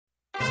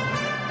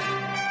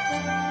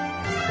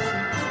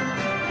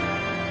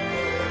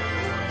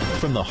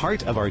From the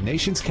heart of our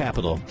nation's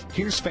capital,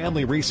 here's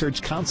Family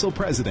Research Council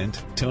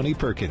President Tony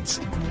Perkins.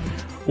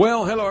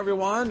 Well, hello,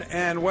 everyone,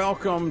 and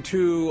welcome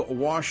to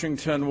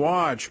Washington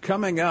Watch.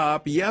 Coming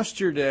up,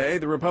 yesterday,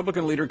 the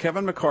Republican leader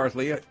Kevin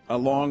McCarthy,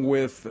 along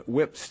with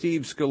Whip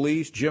Steve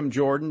Scalise, Jim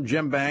Jordan,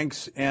 Jim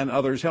Banks, and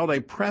others, held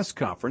a press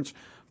conference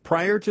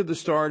prior to the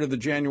start of the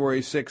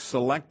January 6th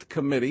Select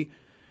Committee,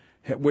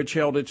 which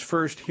held its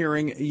first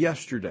hearing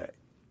yesterday.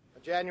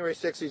 On January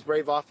 6th, these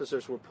brave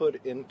officers were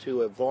put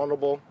into a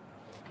vulnerable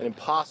and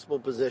impossible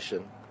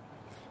position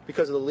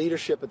because of the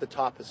leadership at the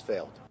top has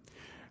failed.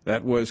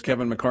 That was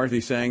Kevin McCarthy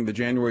saying the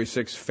January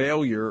 6th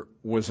failure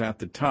was at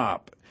the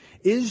top.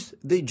 Is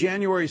the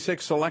January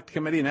 6th Select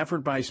Committee an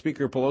effort by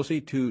Speaker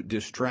Pelosi to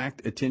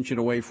distract attention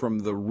away from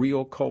the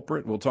real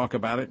culprit? We'll talk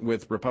about it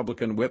with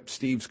Republican Whip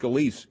Steve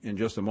Scalise in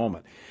just a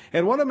moment.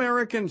 And what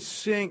Americans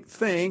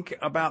think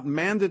about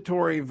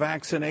mandatory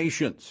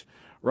vaccinations.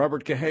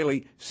 Robert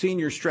Cahaly,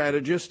 senior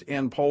strategist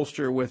and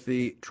pollster with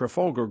the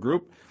Trafalgar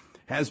Group,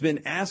 has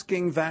been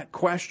asking that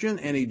question,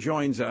 and he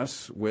joins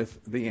us with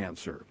the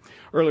answer.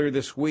 Earlier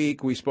this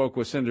week, we spoke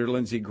with Senator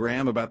Lindsey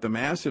Graham about the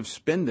massive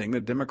spending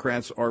that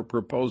Democrats are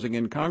proposing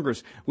in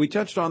Congress. We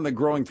touched on the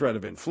growing threat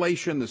of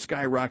inflation, the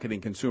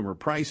skyrocketing consumer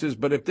prices,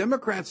 but if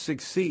Democrats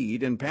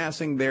succeed in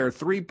passing their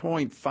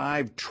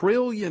 $3.5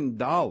 trillion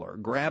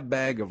grab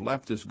bag of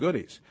leftist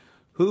goodies,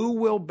 who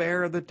will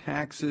bear the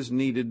taxes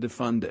needed to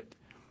fund it?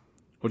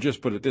 Well,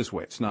 just put it this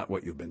way, it's not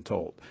what you've been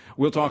told.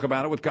 We'll talk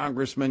about it with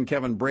Congressman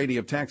Kevin Brady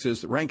of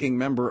Texas, ranking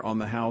member on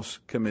the House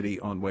Committee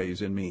on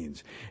Ways and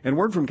Means. And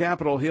word from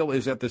Capitol Hill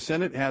is that the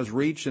Senate has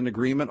reached an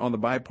agreement on the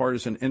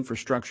bipartisan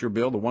infrastructure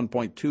bill, the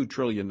 $1.2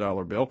 trillion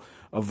bill.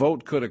 A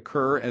vote could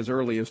occur as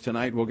early as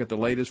tonight. We'll get the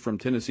latest from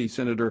Tennessee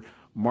Senator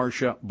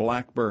Marsha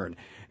Blackburn.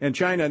 And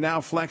China now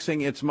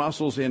flexing its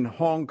muscles in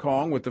Hong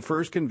Kong with the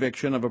first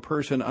conviction of a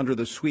person under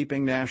the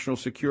sweeping national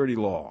security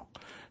law.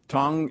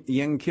 Tong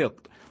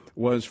Yen-kit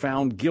was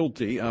found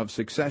guilty of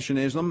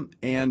secessionism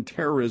and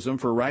terrorism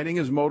for riding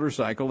his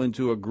motorcycle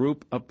into a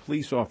group of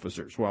police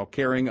officers while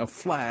carrying a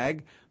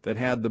flag that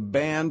had the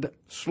banned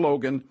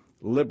slogan,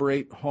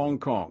 "Liberate Hong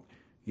Kong."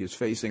 He is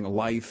facing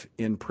life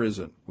in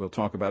prison. We'll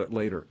talk about it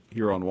later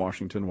here on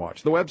Washington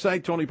Watch. The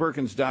website,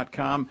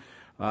 TonyPerkins.com.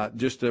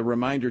 Just a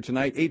reminder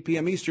tonight, 8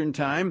 p.m. Eastern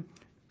Time,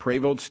 Pray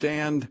Vote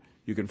Stand.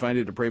 You can find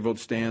it at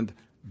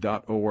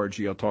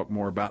PrayVoteStand.org. I'll talk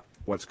more about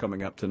what's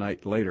coming up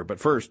tonight later. But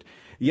first,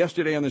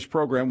 yesterday on this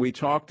program, we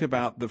talked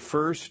about the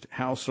first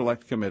House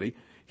Select Committee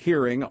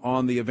hearing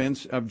on the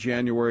events of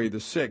January the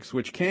 6th,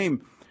 which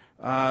came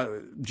it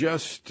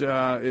lasted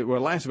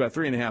about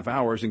 3.5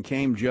 hours and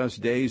came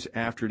just days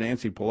after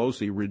Nancy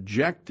Pelosi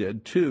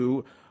rejected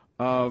 2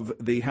 of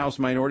the House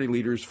Minority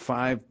Leader's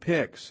 5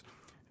 picks.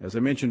 As I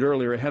mentioned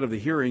earlier, ahead of the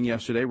hearing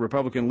yesterday,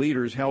 Republican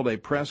leaders held a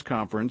press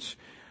conference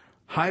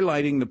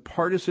highlighting the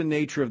partisan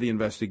nature of the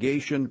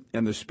investigation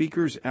and the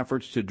Speaker's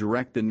efforts to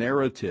direct the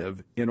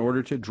narrative in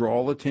order to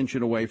draw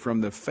attention away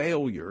from the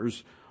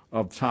failures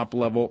of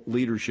top-level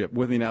leadership.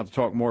 With me now to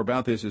talk more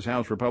about this is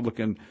House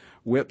Republican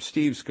Whip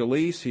Steve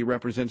Scalise. He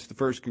represents the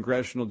 1st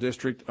Congressional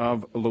District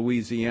of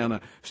Louisiana.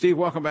 Steve,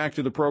 welcome back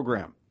to the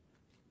program.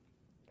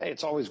 Hey,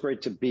 it's always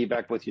great to be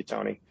back with you,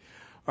 Tony.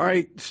 All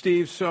right,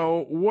 Steve,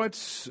 so what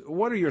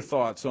are your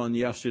thoughts on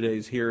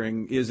yesterday's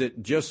hearing? Is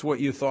it just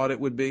what you thought it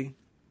would be?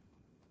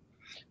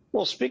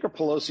 Well, Speaker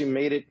Pelosi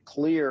made it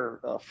clear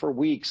for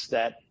weeks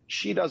that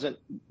she doesn't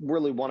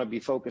really want to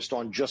be focused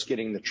on just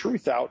getting the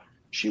truth out.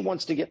 She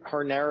wants to get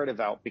her narrative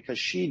out because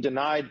she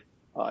denied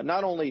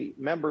not only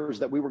members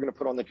that we were going to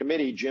put on the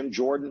committee, Jim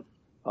Jordan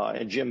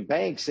and Jim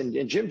Banks.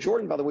 And Jim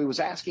Jordan, by the way, was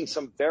asking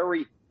some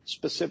very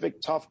specific,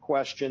 tough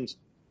questions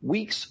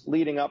weeks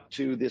leading up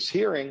to this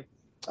hearing,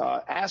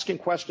 asking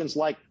questions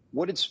like,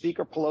 what did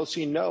Speaker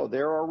Pelosi know?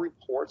 There are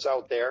reports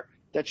out there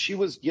that she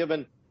was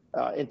given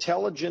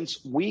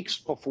intelligence weeks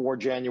before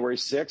January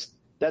 6th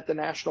that the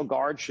National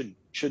Guard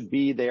should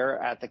be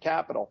there at the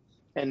Capitol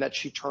and that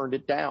she turned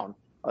it down.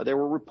 There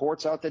were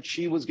reports out that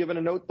she was given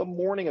a note the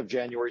morning of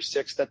January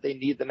 6th that they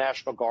need the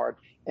National Guard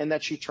and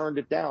that she turned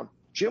it down.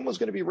 Jim was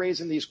going to be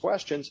raising these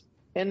questions,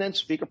 and then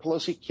Speaker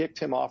Pelosi kicked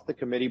him off the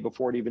committee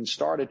before it even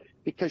started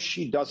because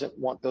she doesn't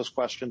want those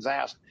questions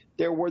asked.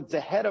 There were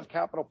the head of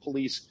Capitol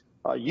Police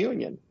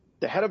Union,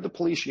 the head of the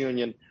police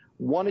union,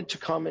 wanted to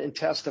come and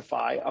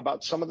testify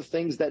about some of the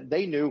things that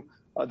they knew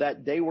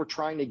that they were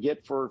trying to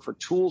get for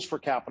tools for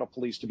Capitol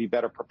Police to be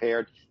better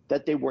prepared,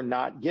 that they were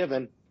not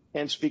given,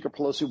 and Speaker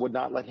Pelosi would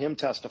not let him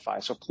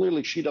testify. So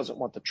clearly she doesn't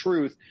want the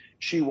truth.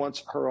 She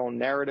wants her own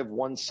narrative,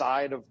 one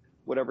side of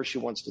whatever she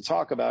wants to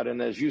talk about.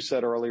 And as you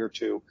said earlier,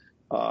 too,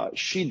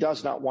 she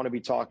does not want to be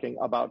talking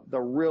about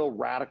the real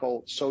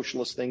radical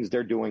socialist things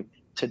they're doing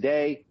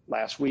today,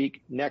 last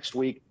week, next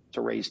week, to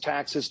raise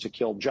taxes, to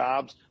kill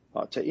jobs,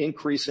 to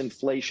increase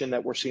inflation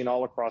that we're seeing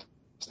all across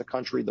the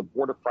country, the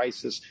border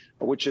crisis,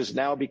 which is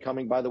now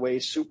becoming, by the way,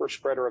 a super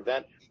spreader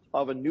event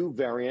of a new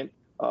variant,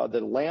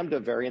 the Lambda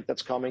variant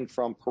that's coming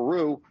from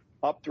Peru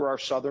up through our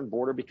southern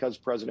border because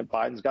President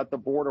Biden's got the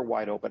border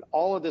wide open.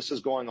 All of this is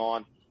going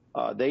on.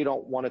 They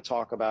don't want to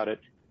talk about it.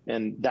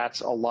 And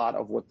that's a lot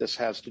of what this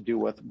has to do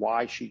with,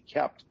 why she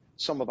kept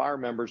some of our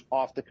members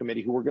off the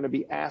committee who were going to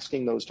be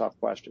asking those tough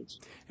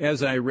questions.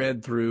 As I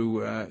read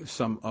through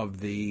some of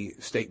the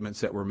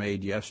statements that were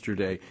made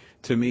yesterday,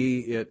 to me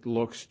it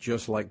looks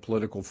just like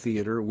political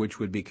theater, which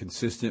would be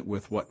consistent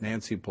with what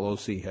Nancy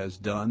Pelosi has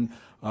done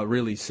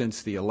really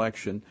since the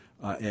election.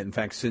 In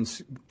fact,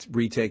 since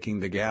retaking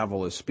the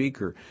gavel as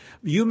Speaker.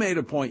 You made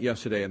a point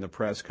yesterday in the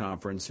press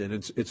conference, and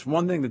it's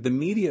one thing that the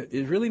media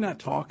is really not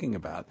talking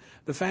about,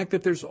 the fact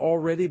that there's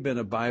already been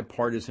a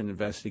bipartisan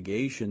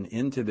investigation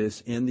into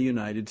this in the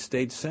United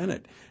States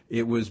Senate.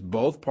 It was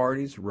both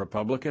parties,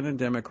 Republican and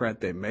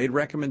Democrat. They made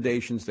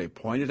recommendations. They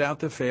pointed out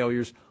the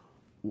failures.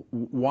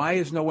 Why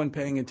is no one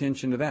paying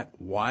attention to that?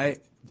 Why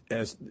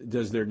does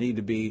there need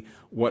to be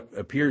what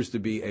appears to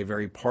be a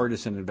very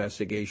partisan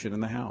investigation in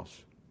the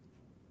House?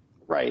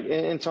 Right.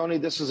 And Tony,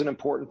 this is an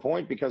important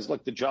point because,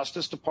 look, the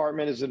Justice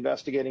Department is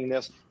investigating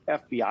this.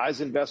 FBI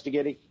is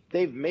investigating.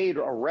 They've made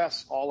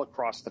arrests all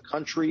across the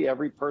country.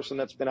 Every person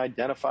that's been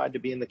identified to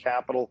be in the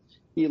Capitol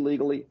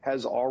illegally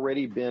has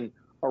already been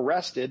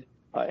arrested.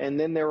 And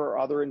then there are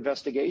other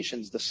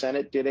investigations. The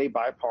Senate did a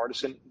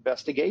bipartisan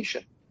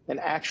investigation, an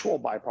actual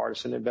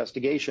bipartisan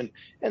investigation.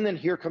 And then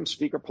here comes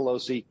Speaker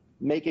Pelosi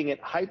making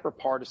it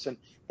hyper-partisan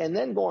and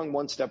then going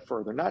one step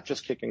further, not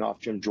just kicking off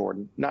Jim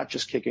Jordan, not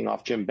just kicking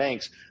off Jim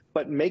Banks,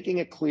 but making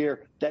it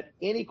clear that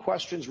any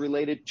questions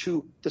related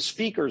to the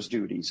Speaker's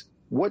duties,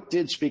 what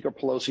did Speaker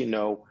Pelosi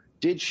know?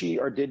 Did she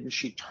or didn't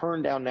she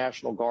turn down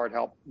National Guard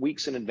help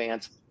weeks in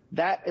advance?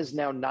 That is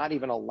now not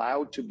even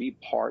allowed to be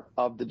part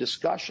of the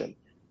discussion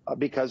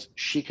because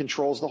she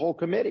controls the whole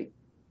committee.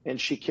 And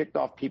she kicked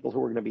off people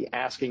who are going to be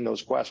asking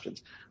those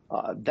questions.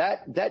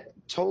 That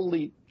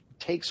totally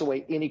takes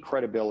away any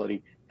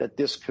credibility that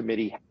this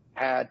committee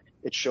had.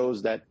 It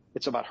shows that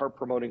it's about her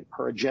promoting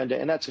her agenda,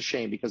 and that's a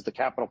shame because the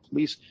Capitol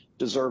Police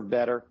deserve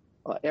better.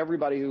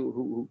 Everybody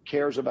who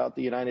cares about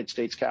the United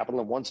States Capitol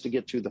and wants to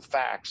get to the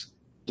facts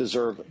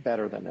deserve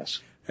better than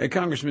this. Hey,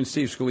 Congressman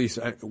Steve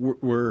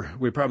Scalise,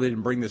 we probably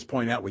didn't bring this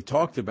point out. We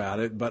talked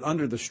about it, but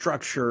under the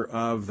structure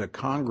of the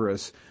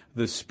Congress,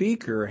 the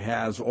Speaker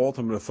has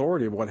ultimate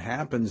authority of what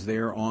happens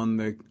there on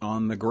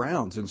the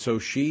grounds, and so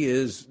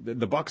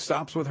the buck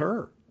stops with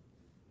her.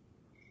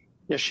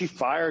 Yeah, she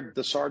fired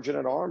the Sergeant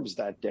at Arms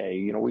that day.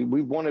 You know,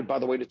 we wanted, by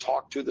the way, to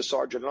talk to the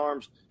Sergeant at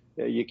Arms.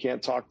 You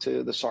can't talk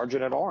to the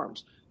Sergeant at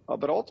Arms.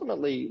 But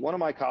ultimately, one of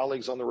my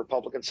colleagues on the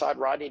Republican side,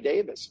 Rodney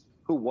Davis,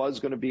 who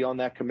was going to be on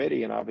that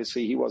committee, and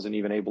obviously he wasn't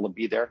even able to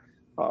be there.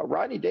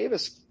 Rodney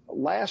Davis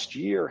last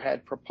year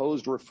had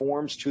proposed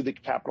reforms to the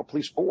Capitol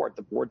Police Board,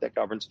 the board that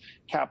governs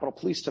Capitol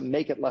Police, to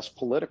make it less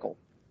political.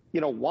 You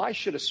know, why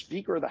should a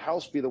Speaker of the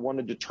House be the one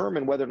to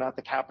determine whether or not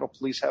the Capitol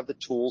Police have the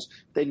tools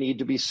they need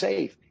to be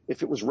safe?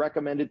 If it was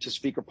recommended to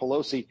Speaker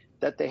Pelosi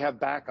that they have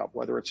backup,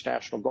 whether it's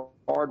National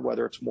Guard,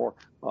 whether it's more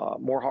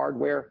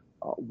hardware,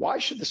 why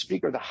should the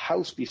Speaker of the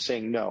House be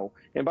saying no?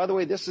 And by the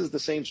way, this is the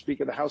same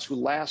Speaker of the House who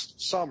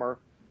last summer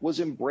was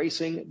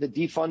embracing the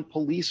defund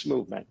police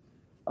movement.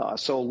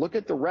 So look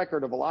at the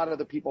record of a lot of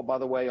the people, by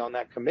the way, on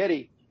that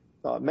committee.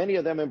 Many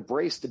of them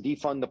embraced the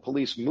defund the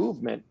police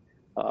movement.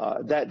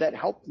 That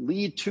helped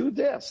lead to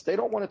this. They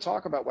don't want to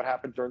talk about what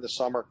happened during the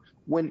summer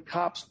when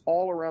cops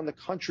all around the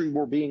country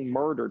were being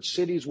murdered,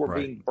 cities were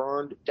being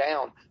burned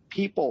down,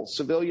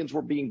 civilians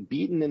were being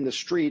beaten in the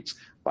streets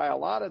by a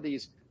lot of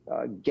these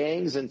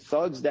gangs and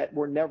thugs that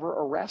were never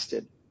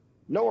arrested.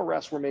 No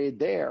arrests were made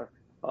there,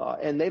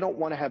 and they don't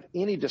want to have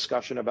any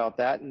discussion about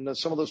that. And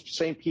some of those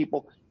same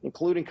people,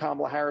 including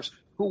Kamala Harris,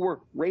 who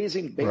were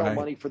raising bail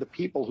money for the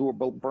people who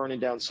were burning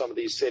down some of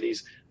these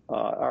cities,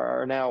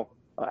 are now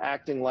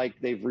acting like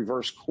they've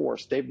reversed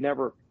course. They've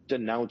never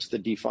denounced the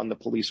defund the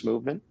police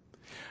movement.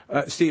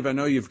 Steve, I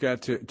know you've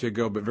got to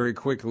go, but very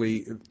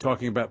quickly,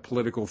 talking about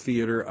political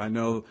theater, I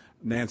know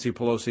Nancy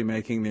Pelosi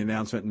making the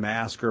announcement,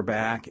 masks are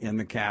back in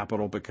the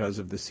Capitol because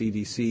of the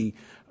CDC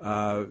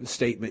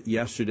statement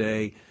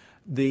yesterday.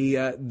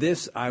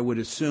 This, I would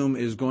assume,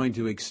 is going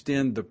to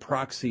extend the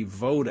proxy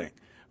voting,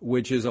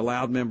 which has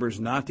allowed members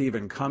not to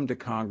even come to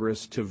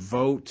Congress to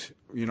vote,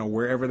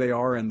 wherever they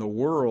are in the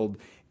world,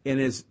 and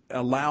has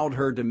allowed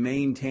her to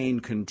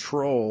maintain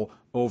control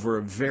over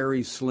a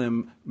very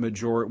slim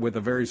majority, with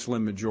a very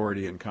slim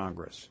majority in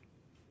Congress.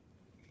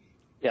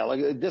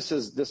 Yeah, this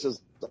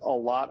is a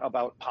lot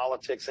about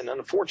politics, and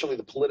unfortunately,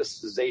 the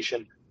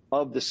politicization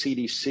of the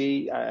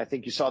CDC. I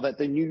think you saw that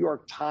the New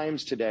York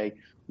Times today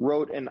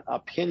wrote an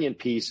opinion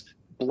piece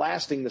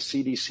blasting the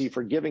CDC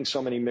for giving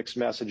so many mixed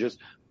messages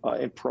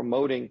and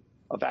promoting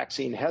a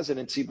vaccine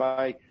hesitancy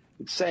by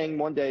saying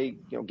one day,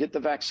 get the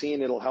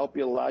vaccine, it'll help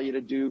you, allow you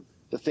to do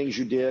the things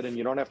you did, and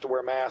you don't have to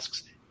wear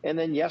masks. And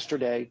then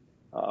yesterday,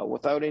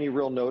 without any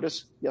real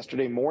notice,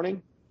 yesterday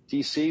morning,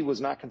 D.C. was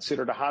not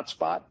considered a hot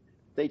spot.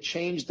 They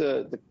changed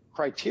the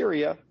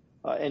criteria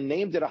and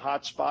named it a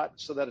hot spot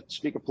so that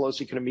Speaker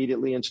Pelosi could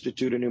immediately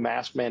institute a new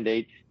mask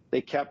mandate.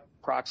 They kept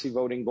proxy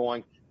voting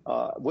going.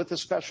 With the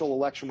special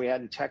election we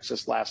had in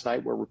Texas last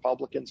night, where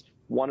Republicans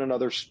won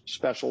another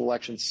special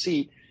election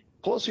seat,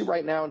 Pelosi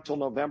right now until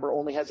November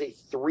only has a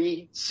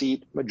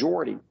 3-seat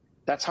majority.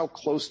 That's how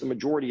close the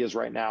majority is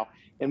right now.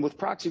 And with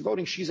proxy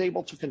voting, she's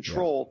able to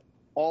control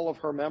all of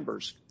her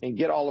members and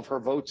get all of her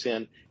votes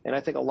in. And I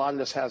think a lot of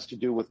this has to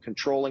do with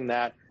controlling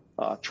that,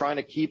 trying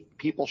to keep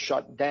people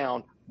shut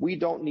down. We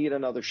don't need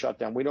another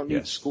shutdown. We don't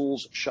need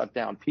schools shut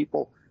down.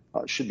 People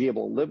should be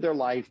able to live their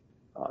life.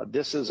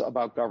 This is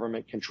about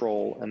government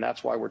control, and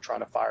that's why we're trying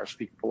to fire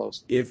Speaker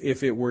Pelosi.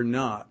 If it were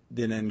not,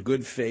 then in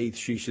good faith,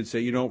 she should say,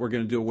 you know what, we're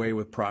going to do away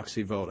with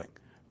proxy voting.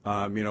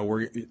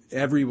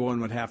 Everyone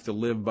would have to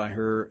live by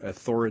her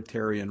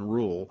authoritarian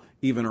rule,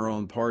 even her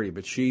own party.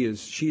 But she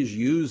is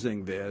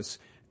using this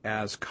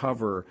as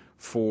cover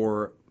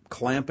for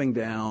clamping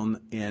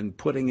down and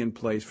putting in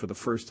place for the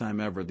first time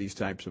ever these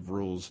types of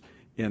rules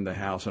in the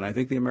House. And I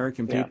think the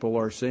American people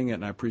are seeing it,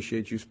 and I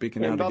appreciate you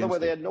speaking out against it. And by the way,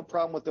 they had no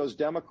problem with those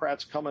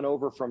Democrats coming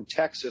over from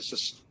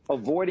Texas,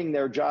 avoiding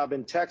their job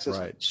in Texas,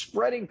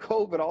 spreading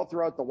COVID all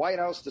throughout the White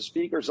House, the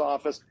Speaker's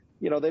office.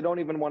 They don't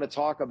even want to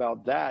talk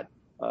about that.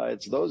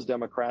 It's those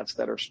Democrats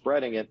that are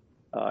spreading it,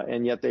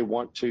 and yet they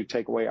want to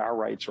take away our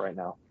rights right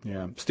now.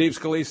 Yeah. Steve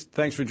Scalise,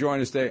 thanks for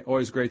joining us today.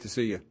 Always great to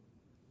see you.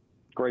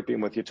 Great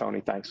being with you, Tony.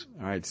 Thanks.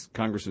 All right.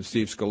 Congressman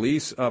Steve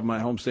Scalise of my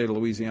home state of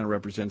Louisiana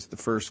represents the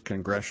 1st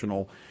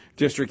Congressional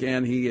District,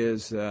 and he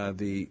is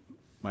the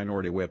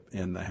minority whip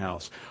in the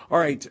House. All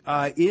right.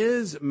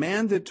 Is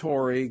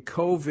mandatory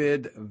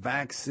COVID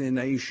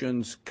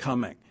vaccinations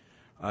coming?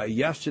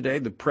 Yesterday,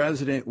 the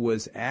president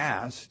was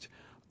asked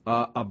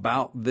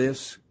about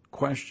this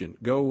question.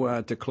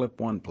 Go to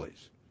clip 1,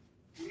 please.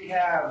 We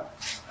have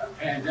a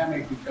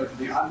pandemic because of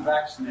the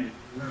unvaccinated.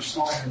 There's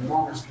still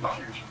enormous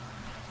confusion.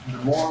 And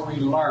the more we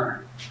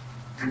learn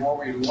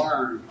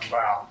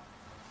about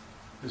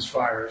this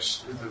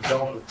virus and the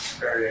Delta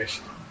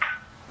variation,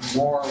 the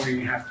more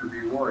we have to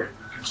be worried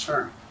and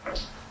concerned.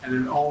 And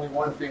then only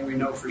one thing we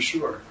know for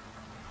sure: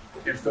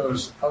 if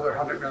those other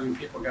 100 million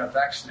people got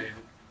vaccinated,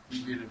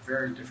 we'd be in a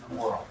very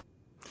different world.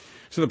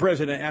 So the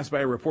president asked by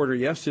a reporter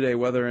yesterday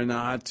whether or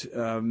not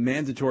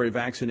mandatory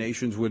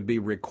vaccinations would be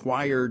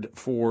required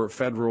for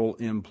federal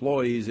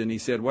employees, and he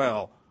said,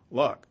 well,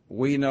 look,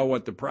 we know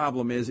what the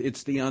problem is.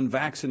 It's the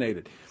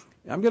unvaccinated.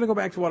 I'm going to go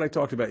back to what I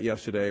talked about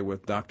yesterday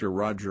with Dr.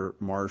 Roger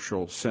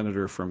Marshall,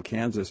 senator from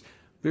Kansas.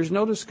 There's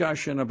no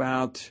discussion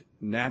about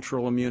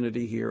natural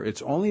immunity here.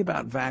 It's only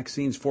about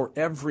vaccines for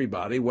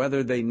everybody,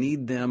 whether they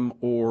need them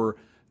or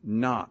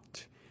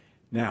not.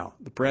 Now,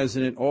 the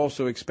president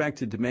also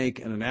expected to make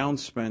an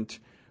announcement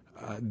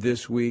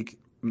this week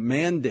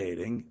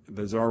mandating,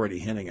 there's already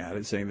hinting at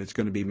it, saying it's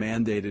going to be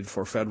mandated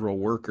for federal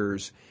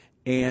workers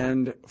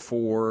and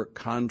for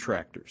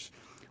contractors.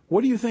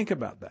 What do you think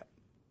about that?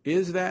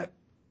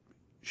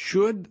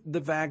 Should the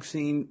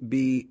vaccine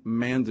be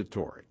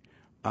mandatory?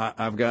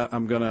 I'm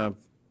going to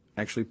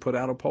actually put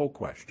out a poll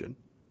question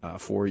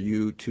for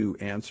you to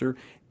answer.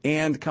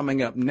 And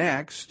coming up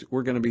next,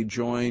 we're going to be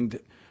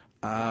joined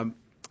by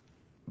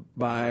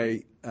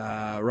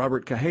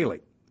Robert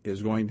Cahaly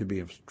is going to be,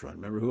 I'm trying to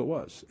remember who it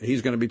was.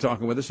 He's going to be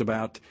talking with us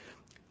about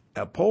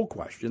a poll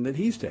question that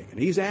he's taken.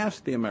 He's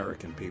asked the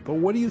American people,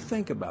 what do you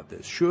think about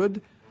this?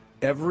 Should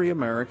every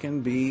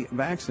American be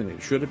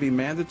vaccinated? Should it be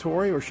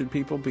mandatory, or should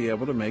people be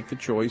able to make the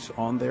choice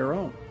on their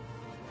own?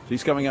 So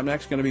he's coming up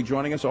next, going to be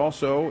joining us.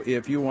 Also,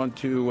 if you want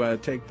to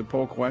take the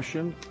poll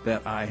question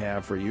that I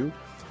have for you,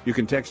 you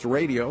can text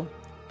radio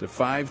to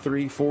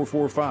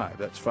 53445.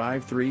 That's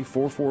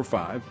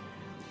 53445.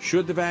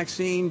 Should the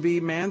vaccine be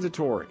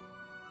mandatory,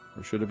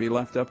 or should it be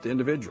left up to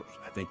individuals?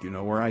 I think you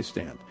know where I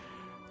stand.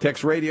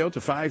 Text radio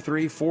to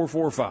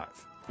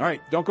 53445. All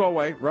right, don't go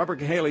away. Robert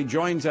Cahaly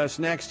joins us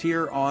next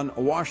here on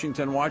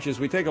Washington Watch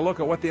as we take a look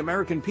at what the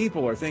American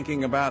people are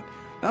thinking about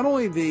not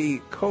only the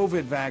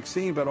COVID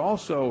vaccine, but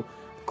also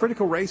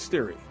critical race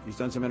theory. He's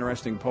done some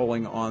interesting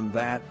polling on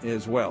that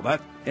as well. That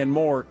and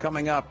more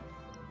coming up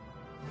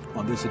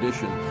on this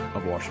edition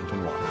of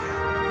Washington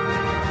Watch.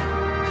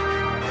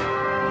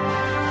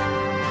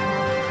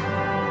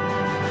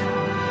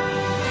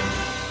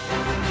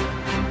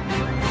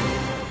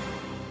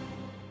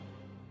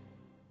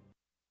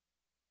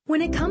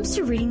 When it comes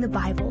to reading the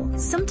Bible,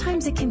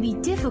 sometimes it can be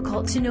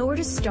difficult to know where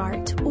to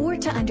start or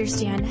to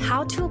understand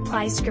how to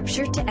apply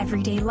Scripture to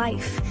everyday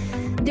life.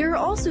 There are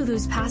also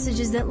those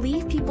passages that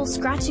leave people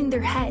scratching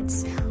their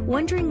heads,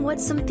 wondering what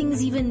some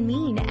things even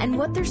mean and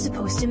what they're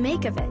supposed to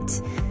make of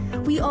it.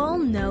 We all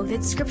know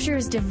that Scripture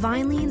is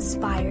divinely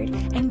inspired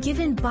and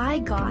given by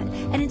God,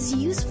 and it's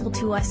useful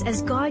to us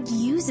as God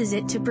uses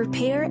it to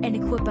prepare and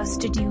equip us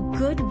to do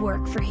good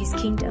work for His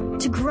kingdom,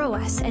 to grow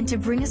us and to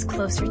bring us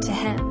closer to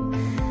Him.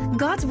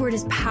 God's Word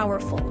is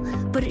powerful,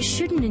 but it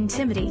shouldn't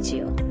intimidate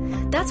you.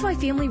 That's why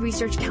Family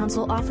Research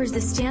Council offers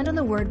the Stand on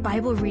the Word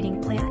Bible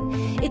Reading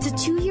Plan. It's a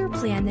 2-year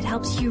plan that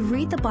helps you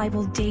read the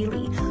Bible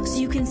daily so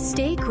you can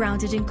stay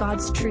grounded in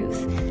God's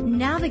truth,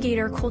 navigate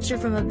our culture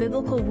from a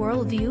biblical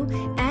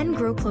worldview, and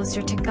grow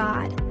closer to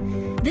God.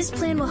 This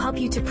plan will help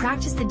you to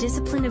practice the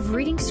discipline of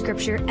reading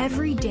Scripture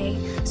every day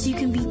so you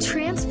can be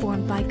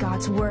transformed by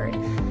God's Word.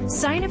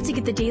 Sign up to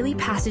get the daily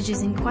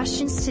passages and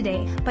questions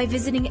today by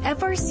visiting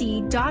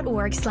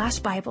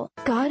frc.org/Bible.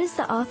 God is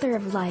the author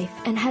of life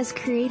and has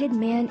created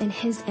man in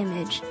His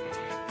image.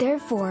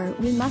 Therefore,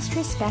 we must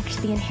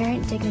respect the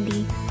inherent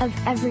dignity of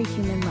every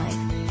human life,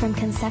 from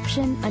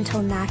conception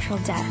until natural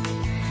death.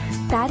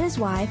 That is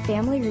why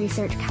Family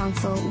Research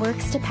Council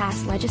works to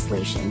pass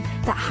legislation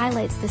that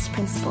highlights this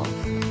principle,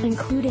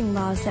 including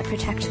laws that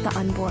protect the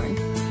unborn.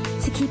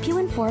 To keep you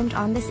informed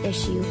on this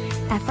issue,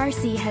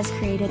 FRC has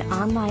created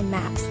online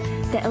maps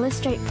that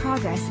illustrate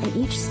progress in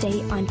each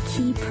state on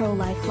key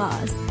pro-life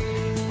laws.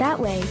 That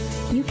way,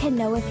 you can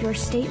know if your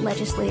state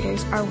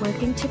legislators are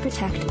working to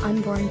protect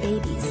unborn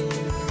babies.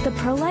 The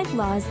pro-life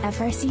laws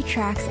FRC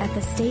tracks at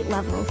the state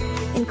level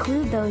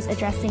include those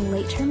addressing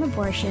late-term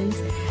abortions,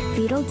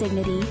 fetal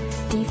dignity,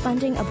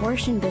 defunding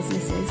abortion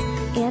businesses,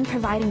 and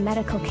providing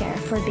medical care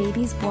for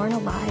babies born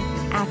alive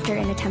after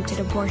an attempted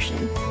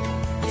abortion.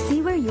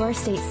 See where your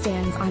state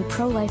stands on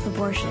pro-life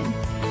abortion.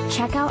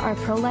 Check out our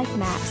pro-life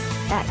maps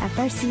at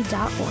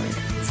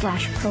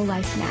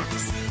frc.org/pro-life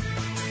maps.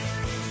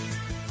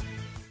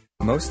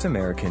 Most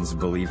Americans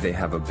believe they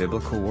have a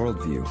biblical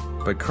worldview,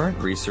 but current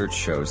research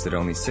shows that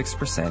only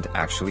 6%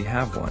 actually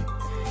have one.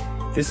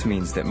 This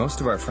means that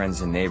most of our friends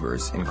and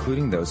neighbors,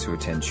 including those who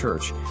attend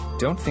church,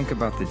 don't think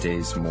about the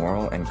day's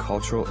moral and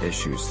cultural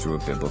issues through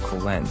a biblical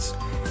lens.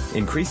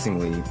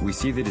 Increasingly, we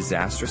see the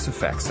disastrous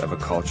effects of a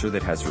culture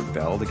that has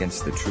rebelled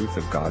against the truth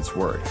of God's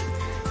Word.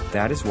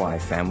 That is why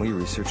Family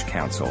Research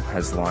Council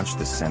has launched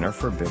the Center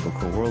for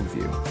Biblical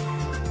Worldview.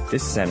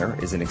 This center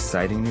is an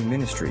exciting new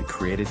ministry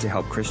created to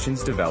help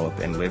Christians develop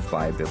and live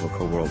by a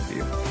biblical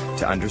worldview,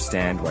 to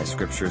understand why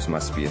scriptures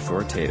must be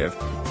authoritative,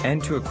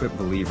 and to equip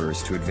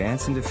believers to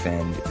advance and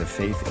defend the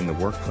faith in the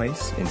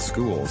workplace, in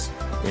schools,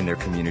 in their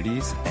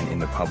communities, and in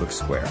the public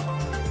square.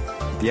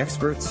 The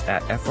experts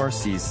at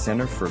FRC's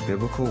Center for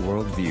Biblical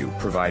Worldview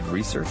provide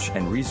research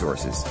and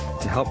resources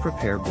to help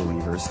prepare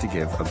believers to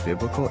give a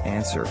biblical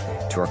answer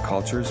to our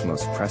culture's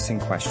most pressing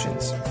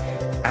questions.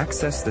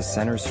 Access the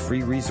center's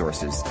free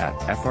resources at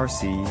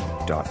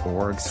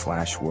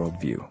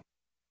frc.org/worldview.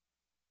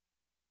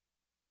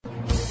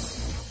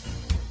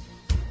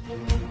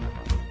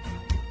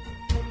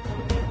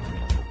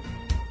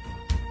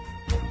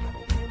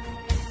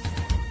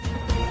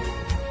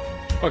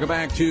 Welcome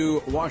back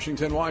to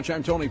Washington Watch.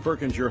 I'm Tony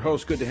Perkins, your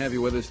host. Good to have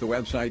you with us. The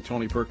website,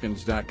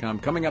 TonyPerkins.com.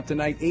 Coming up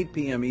tonight, 8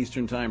 p.m.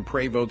 Eastern Time,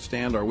 Pray Vote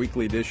Stand, our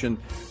weekly edition.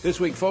 This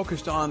week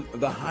focused on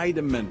the Hyde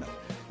Amendment,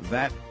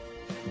 that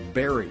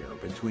barrier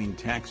between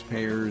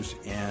taxpayers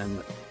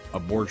and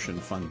abortion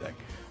funding.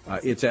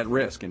 It's at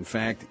risk. In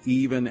fact,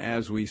 even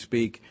as we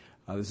speak,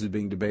 this is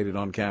being debated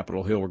on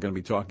Capitol Hill. We're going to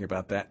be talking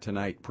about that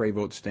tonight.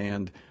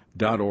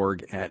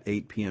 PrayVoteStand.org at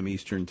 8 p.m.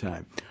 Eastern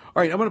Time.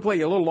 All right, I'm going to play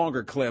you a little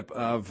longer clip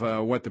of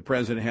what the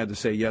president had to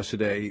say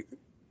yesterday,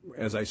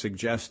 as I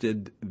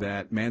suggested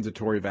that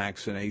mandatory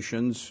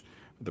vaccinations,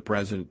 the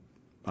president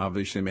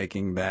obviously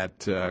making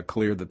that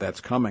clear that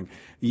that's coming.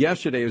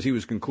 Yesterday, as he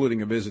was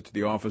concluding a visit to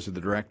the Office of the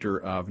Director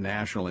of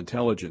National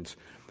Intelligence,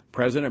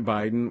 President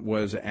Biden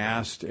was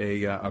asked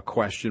a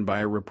question by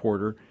a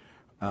reporter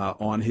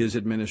on his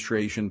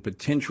administration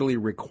potentially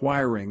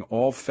requiring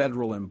all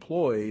federal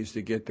employees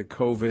to get the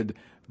COVID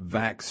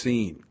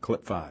vaccine.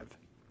 Clip 5.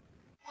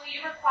 Will you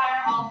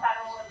require all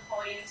federal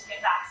employees to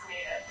get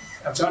vaccinated?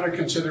 That's under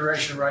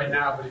consideration right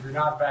now, but if you're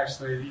not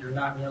vaccinated, you're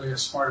not nearly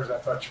as smart as I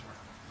thought you were.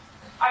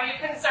 Are you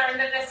concerned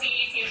that the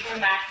CDC's new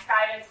mask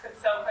guidance could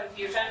sow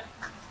confusion?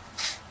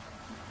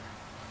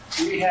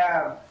 We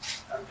have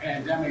a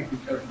pandemic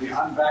because of the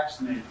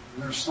unvaccinated,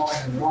 and they're sowing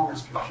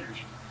enormous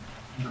confusion.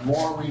 And the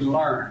more we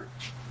learn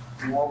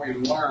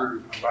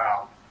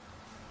about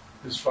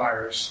this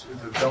virus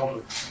and the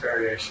Delta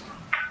variation,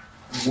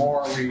 the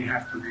more we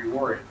have to be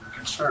worried and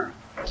concerned.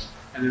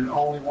 And then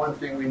only one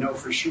thing we know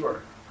for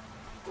sure.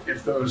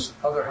 If those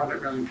other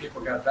 100 million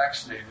people got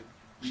vaccinated,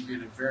 we'd be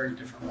in a very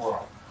different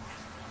world.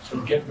 So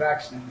get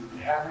vaccinated. If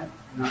you haven't,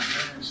 you're not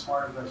nearly as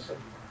smart as I said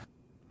you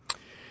are.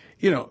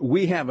 You know,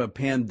 we have a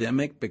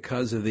pandemic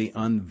because of the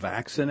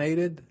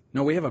unvaccinated.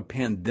 No, we have a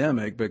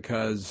pandemic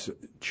because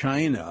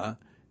China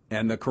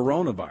and the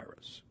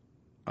coronavirus.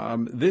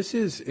 This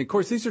is, of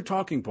course, these are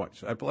talking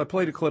points. I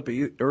played a clip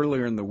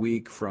earlier in the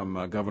week from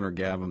Governor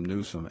Gavin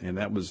Newsom, and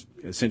that was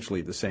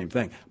essentially the same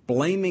thing,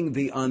 blaming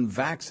the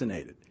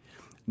unvaccinated.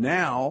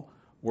 Now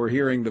we're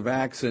hearing the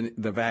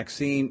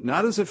vaccine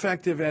not as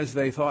effective as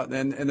they thought,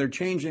 and they're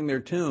changing their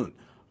tune.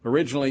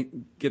 Originally,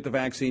 get the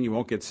vaccine, you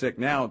won't get sick.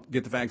 Now,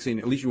 get the vaccine,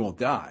 at least you won't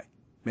die.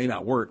 May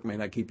not work, may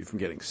not keep you from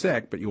getting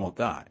sick, but you won't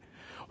die.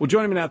 Well,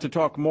 joining me now to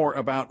talk more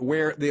about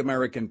where the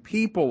American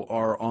people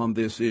are on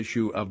this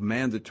issue of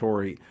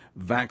mandatory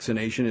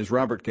vaccination is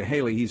Robert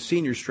Cahaly. He's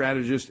senior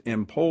strategist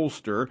and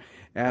pollster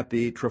at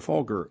the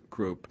Trafalgar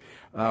Group.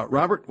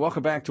 Robert,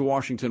 welcome back to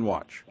Washington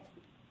Watch.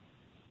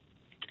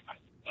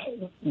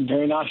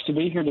 Very nice to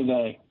be here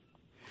today.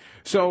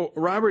 So,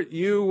 Robert,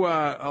 you,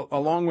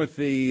 along with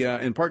the,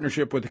 in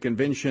partnership with the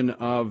Convention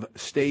of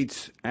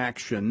States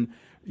Action,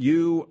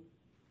 you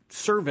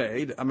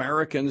surveyed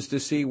Americans to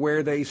see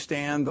where they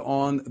stand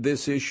on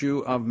this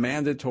issue of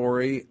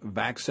mandatory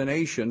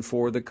vaccination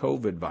for the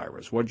COVID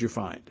virus. What did you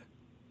find?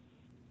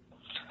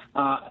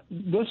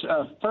 This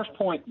first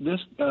point, this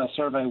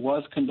survey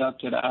was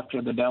conducted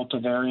after the Delta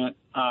variant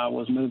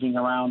was moving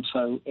around,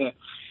 so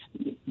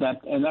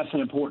that's an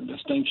important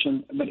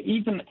distinction. But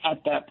even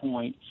at that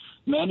point,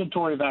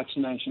 mandatory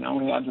vaccination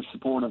only had the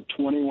support of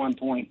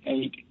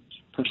 21.8%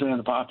 of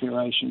the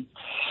population,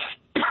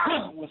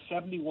 with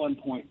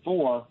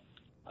 71.4%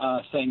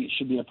 saying it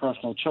should be a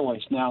personal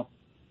choice. Now,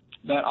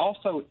 that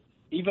also,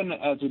 even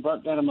as we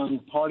broke down among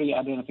party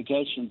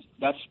identifications,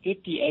 that's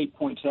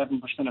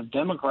 58.7% of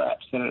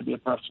Democrats said it would be a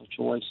personal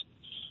choice,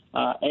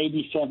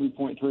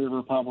 87.3% of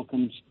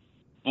Republicans,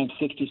 and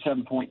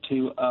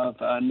 67.2%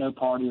 of no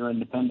party or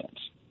independents.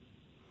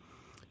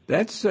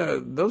 That's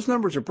those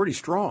numbers are pretty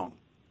strong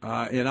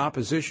in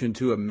opposition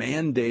to a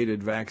mandated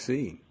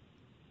vaccine.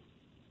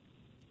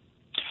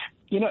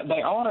 You know,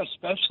 they are,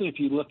 especially if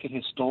you look at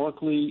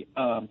historically,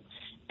 and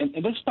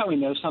this is how we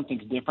know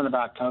something's different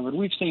about COVID.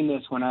 We've seen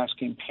this when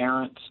asking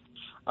parents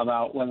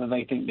about whether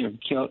they think their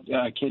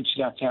kids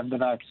should have to have the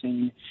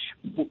vaccine.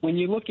 When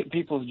you look at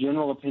people's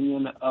general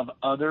opinion of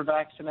other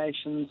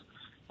vaccinations,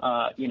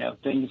 you know,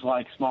 things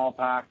like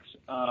smallpox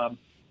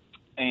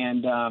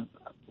and a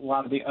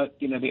lot of the,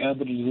 the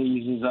other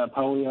diseases,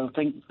 polio,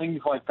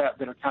 things like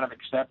that are kind of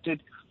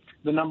accepted,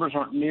 the numbers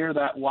aren't near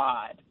that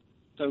wide.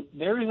 So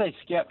there is a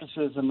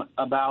skepticism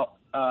about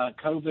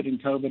COVID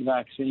and COVID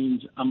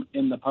vaccines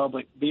in the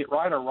public, be it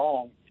right or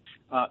wrong,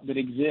 that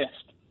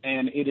exist.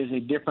 And it is a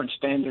different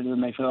standard than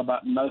they feel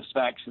about most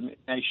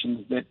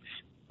vaccinations that,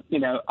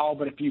 all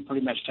but a few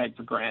pretty much take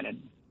for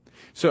granted.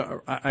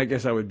 So I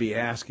guess I would be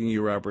asking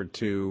you, Robert,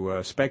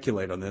 to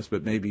speculate on this,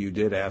 but maybe you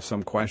did ask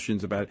some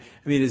questions about it.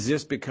 I mean, is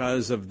this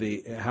because of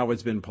how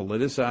it's been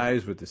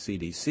politicized with the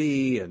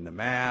CDC and the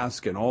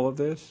mask and all of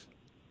this?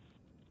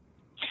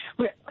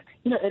 Well,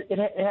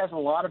 it has a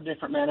lot of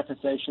different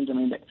manifestations. I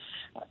mean,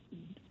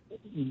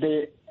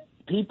 the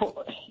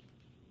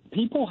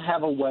people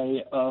have a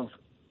way of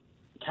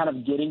kind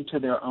of getting to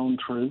their own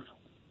truth.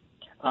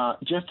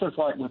 Just as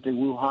like with the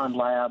Wuhan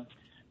lab,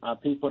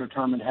 people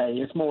determined, hey,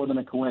 it's more than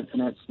a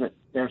coincidence that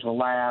there's a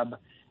lab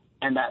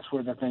and that's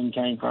where the thing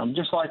came from.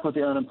 Just like with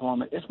the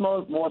unemployment, it's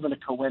more than a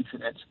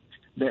coincidence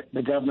that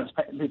the government's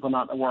paying people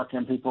not to work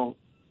and people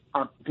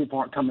aren't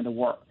coming to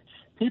work.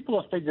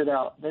 People have figured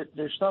out that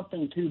there's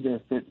something to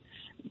this, that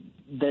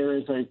there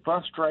is a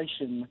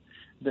frustration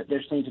that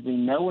there seems to be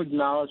no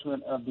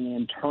acknowledgement of the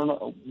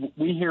internal.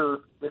 We hear,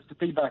 that's the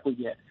feedback we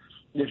get.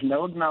 There's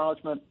no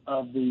acknowledgement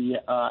of the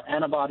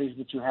antibodies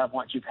that you have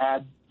once you've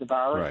had the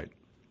virus.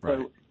 Right.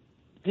 So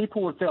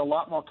people would feel a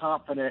lot more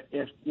confident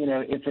if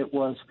it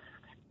was,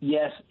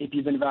 yes, if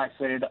you've been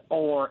vaccinated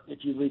or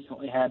if you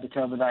recently had the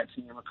COVID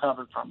vaccine and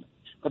recovered from it.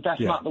 But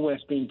that's not the way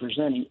it's being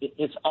presented.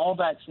 It's all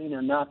vaccine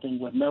or nothing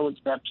with no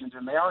exceptions,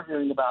 and they are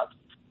hearing about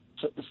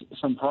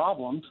some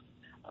problems.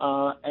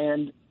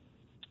 And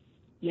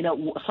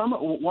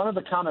one of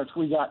the comments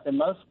we got, the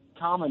most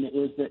common,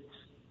 is that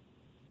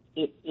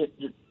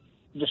it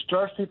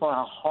disturbs people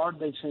how hard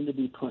they seem to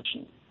be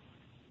pushing.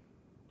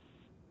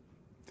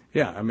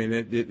 Yeah, I mean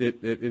it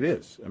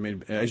is. I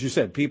mean, as you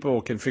said,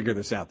 people can figure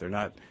this out.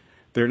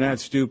 They're not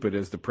stupid,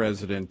 as the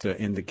president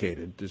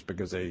indicated, just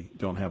because they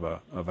don't have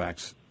a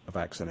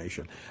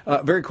vaccination.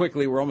 Very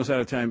quickly, we're almost out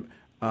of time.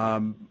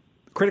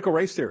 Critical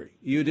race theory.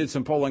 You did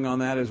some polling on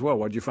that as well.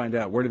 What did you find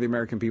out? Where do the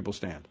American people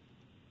stand?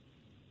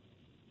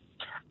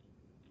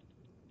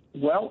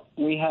 Well,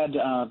 we had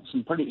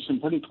some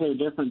pretty clear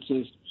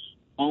differences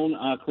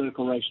on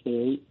critical race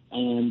theory,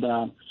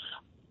 and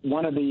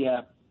one of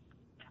the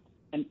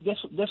and this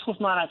was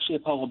not actually a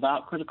poll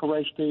about critical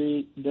race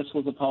theory. This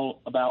was a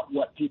poll about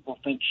what people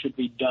think should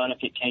be done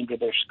if it came to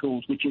their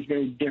schools, which is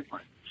very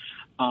different.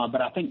 But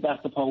I think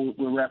that's the poll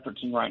we're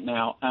referencing right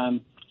now.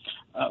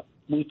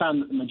 We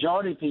found that the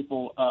majority of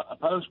people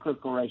oppose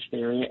critical race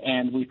theory,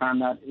 and we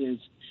found that is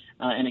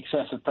in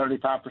excess of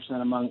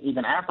 35% among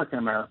even African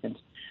Americans.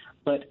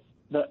 But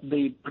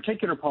the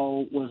particular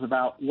poll was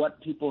about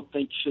what people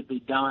think should be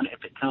done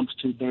if it comes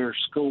to their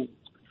schools.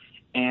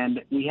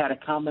 And we had a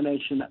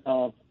combination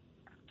of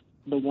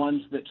the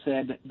ones that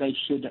said they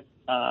should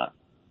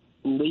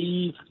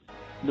leave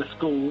the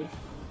school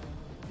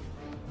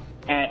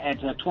at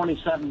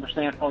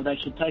 27%, or they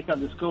should take up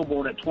the school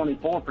board at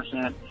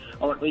 24%,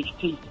 or at least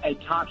teach a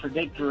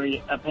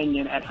contradictory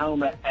opinion at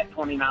home at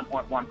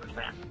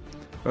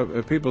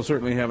 29.1%. People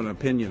certainly have an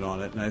opinion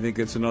on it, and I think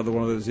it's another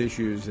one of those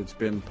issues. It's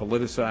been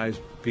politicized.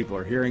 People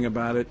are hearing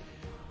about it,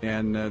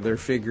 and they're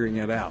figuring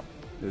it out.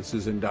 This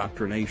is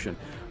indoctrination.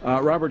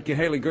 Robert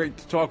Cahaly, great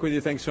to talk with you.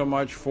 Thanks so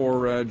much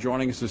for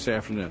joining us this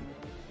afternoon.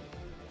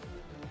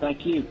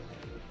 Thank you.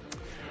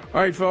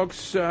 All right,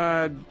 folks,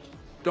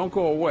 don't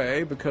go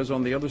away, because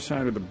on the other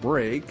side of the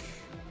break,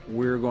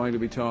 we're going to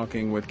be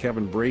talking with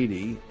Kevin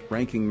Brady,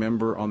 ranking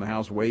member on the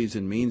House Ways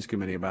and Means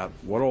Committee, about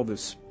what all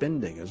this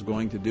spending is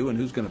going to do and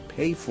who's going to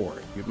pay for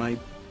it. You might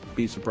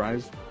be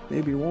surprised.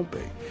 Maybe you won't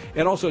be.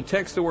 And also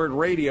text the word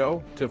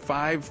radio to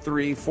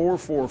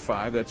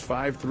 53445. That's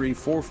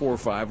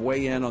 53445.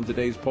 Weigh in on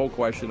today's poll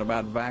question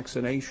about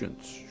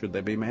vaccinations. Should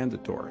they be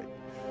mandatory?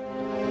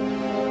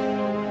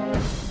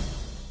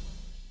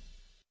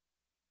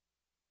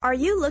 Are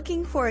you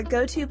looking for a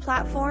go-to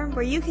platform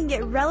where you can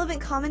get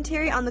relevant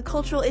commentary on the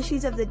cultural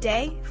issues of the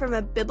day from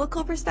a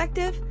biblical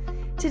perspective?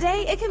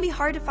 Today, it can be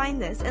hard to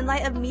find this in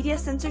light of media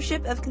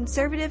censorship of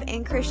conservative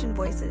and Christian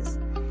voices.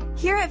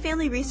 Here at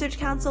Family Research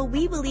Council,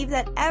 we believe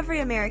that every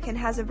American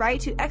has a right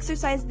to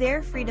exercise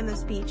their freedom of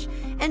speech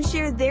and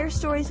share their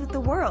stories with the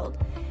world.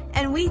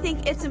 And we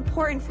think it's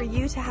important for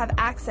you to have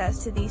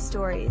access to these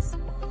stories.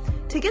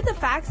 To get the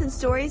facts and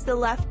stories the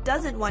left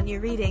doesn't want you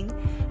reading,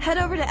 head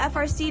over to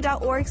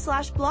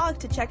frc.org/blog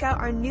to check out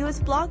our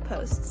newest blog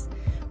posts.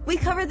 We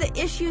cover the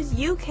issues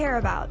you care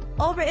about,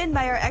 all written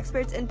by our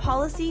experts in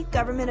policy,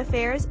 government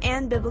affairs,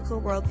 and biblical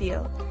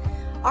worldview.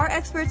 Our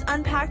experts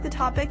unpack the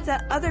topics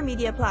that other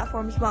media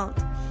platforms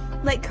won't,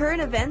 like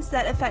current events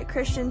that affect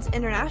Christians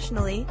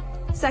internationally,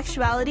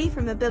 sexuality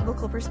from a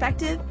biblical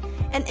perspective,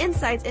 and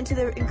insights into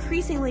the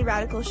increasingly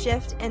radical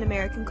shift in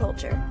American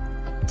culture.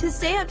 To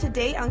stay up to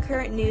date on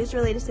current news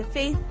related to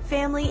faith,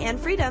 family, and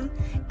freedom,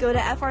 go to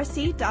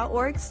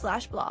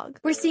frc.org/blog.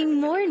 We're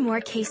seeing more and more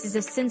cases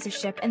of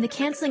censorship and the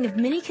canceling of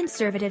many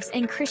conservatives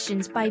and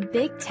Christians by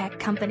big tech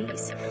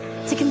companies.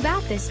 To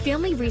combat this,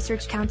 Family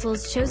Research Council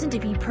has chosen to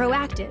be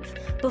proactive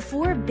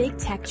before big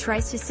tech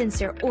tries to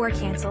censor or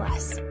cancel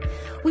us.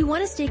 We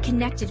want to stay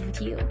connected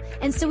with you,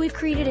 and so we've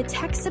created a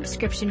tech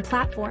subscription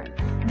platform.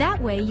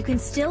 That way, you can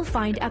still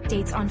find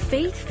updates on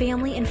faith,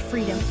 family, and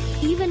freedom,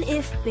 even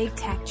if big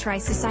tech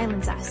tries to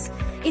silence us.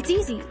 It's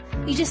easy.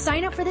 You just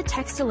sign up for the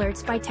text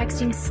alerts by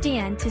texting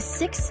STAN to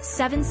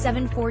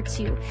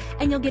 67742,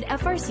 and you'll get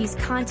FRC's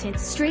content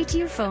straight to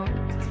your phone.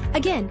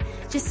 Again,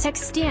 just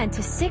text STAN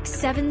to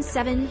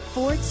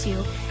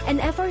 67742, and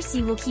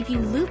FRC will keep you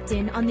looped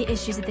in on the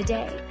issues of the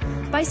day.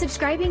 By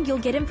subscribing, you'll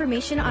get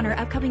information on our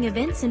upcoming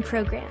events and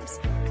programs.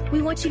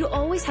 We want you to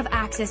always have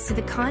access to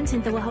the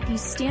content that will help you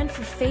stand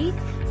for faith,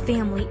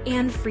 family,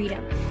 and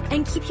freedom,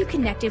 and keep you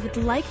connected with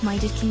the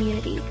like-minded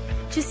community.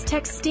 Just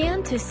text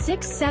STAN to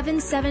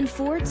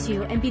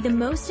 67742 and be the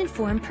most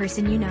informed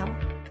person you know.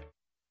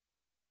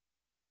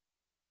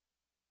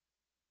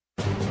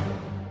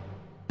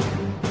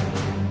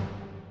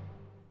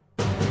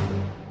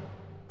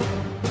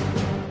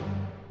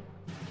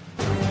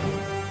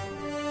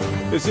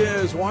 This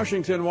is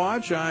Washington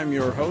Watch. I'm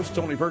your host,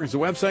 Tony Perkins. The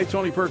website,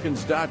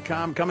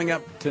 TonyPerkins.com. Coming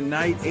up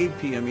tonight, 8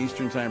 p.m.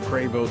 Eastern Time,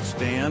 Pray Vote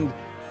Stand.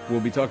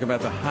 We'll be talking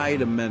about the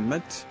Hyde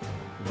Amendment.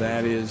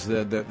 That is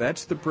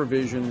that's the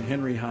provision.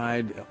 Henry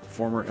Hyde,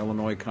 former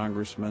Illinois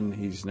congressman,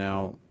 he's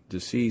now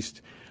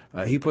deceased.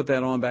 He put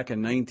that on back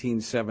in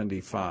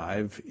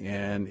 1975,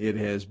 and it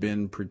has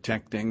been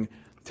protecting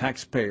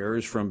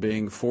taxpayers from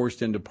being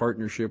forced into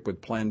partnership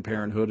with Planned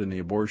Parenthood and the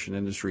abortion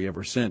industry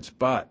ever since.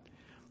 But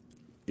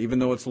even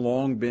though it's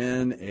long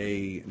been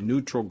a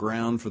neutral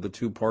ground for the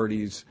two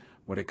parties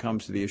when it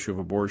comes to the issue of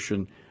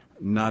abortion,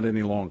 not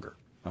any longer.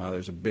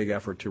 There's a big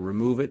effort to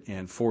remove it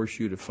and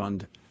force you to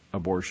fund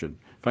abortion.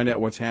 Find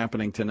out what's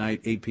happening tonight,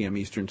 8 p.m.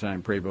 Eastern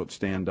Time,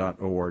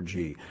 PrayVoteStand.org.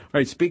 All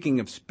right, speaking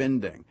of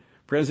spending,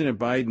 President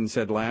Biden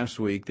said last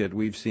week that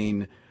we've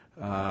seen,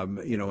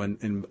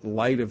 in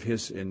light of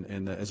his,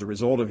 as a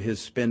result of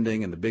his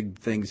spending and the big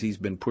things he's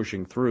been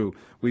pushing through,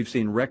 we've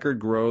seen record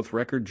growth,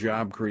 record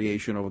job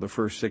creation over the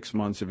first 6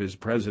 months of his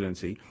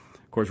presidency.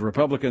 Of course,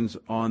 Republicans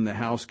on the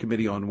House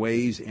Committee on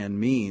Ways and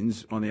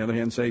Means, on the other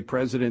hand, say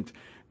President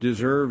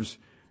deserves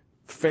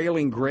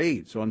failing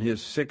grades on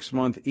his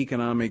 6-month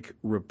economic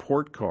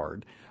report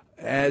card,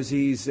 as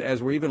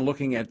we're even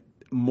looking at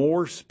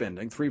more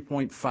spending,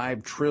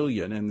 $3.5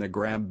 trillion in the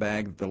grab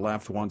bag that the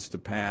left wants to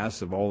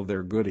pass of all of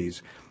their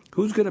goodies.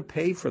 Who's going to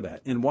pay for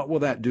that, and what will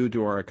that do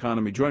to our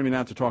economy? Joining me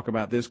now to talk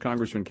about this,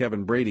 Congressman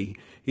Kevin Brady.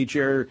 He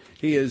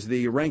is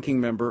the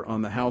ranking member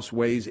on the House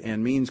Ways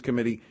and Means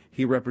Committee.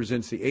 He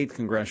represents the 8th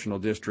Congressional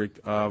District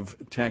of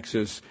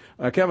Texas.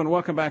 Kevin,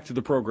 welcome back to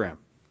the program.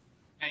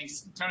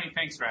 Thanks, Tony.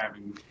 Thanks for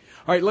having me.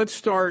 All right, let's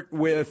start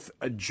with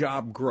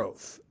job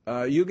growth.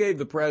 You gave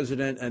the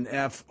president an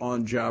F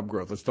on job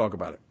growth. Let's talk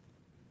about it.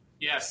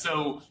 Yeah,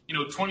 so,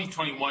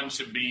 2021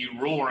 should be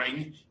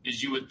roaring,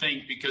 as you would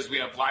think, because we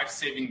have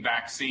life-saving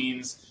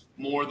vaccines.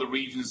 More of the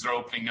regions are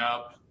opening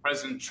up.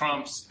 President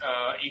Trump's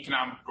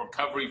economic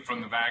recovery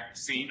from the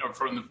vaccine or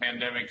from the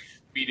pandemic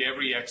beat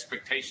every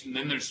expectation.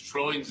 Then there's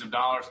trillions of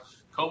dollars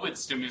COVID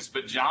stimulus,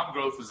 but job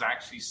growth has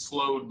actually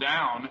slowed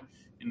down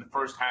in the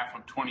first half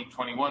of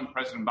 2021.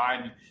 President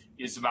Biden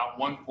is about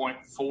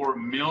 1.4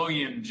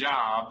 million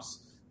jobs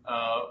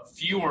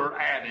fewer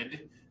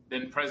added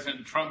than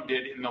President Trump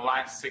did in the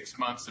last 6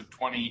 months of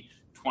 2020.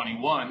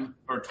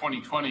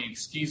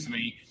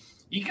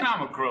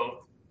 Economic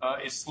growth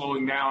is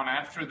slowing down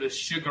after the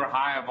sugar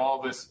high of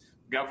all this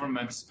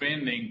government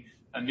spending.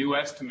 New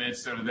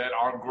estimates are that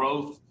our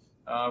growth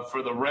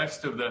for the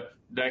rest of the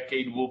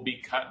decade will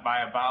be cut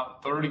by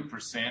about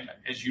 30%.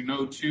 As you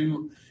know,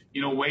 too,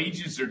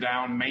 wages are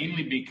down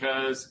mainly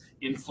because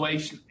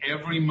inflation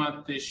every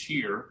month this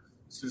year,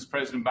 since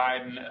President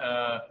Biden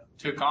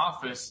took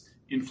office,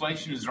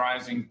 inflation is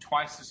rising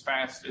twice as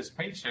fast as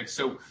paychecks.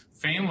 So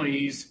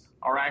families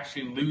are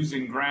actually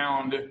losing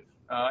ground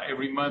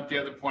every month. The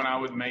other point I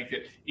would make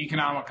that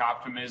economic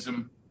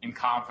optimism and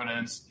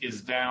confidence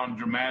is down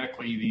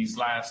dramatically these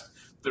last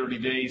 30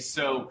 days.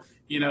 So,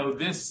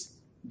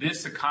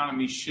 this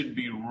economy should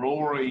be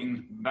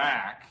roaring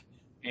back.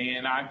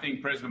 And I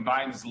think President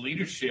Biden's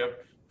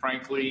leadership,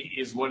 frankly,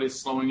 is what is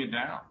slowing it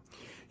down.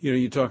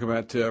 You talk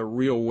about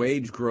real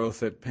wage growth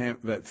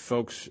that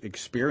folks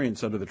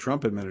experience under the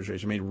Trump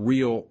administration. I mean,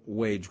 real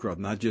wage growth,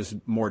 not just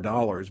more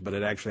dollars, but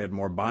it actually had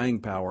more buying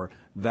power.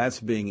 That's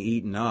being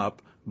eaten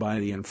up by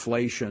the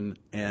inflation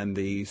and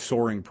the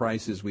soaring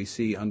prices we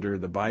see under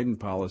the Biden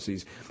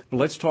policies. But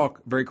let's talk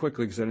very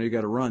quickly, because I know you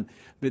got to run.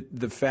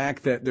 The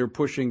fact that they're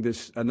pushing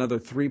this another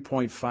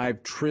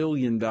 $3.5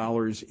 trillion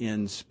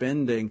in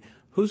spending,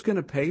 who's going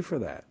to pay for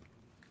that?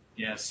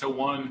 Yeah, so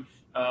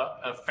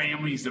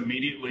families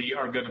immediately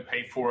are going to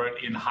pay for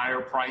it in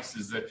higher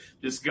prices.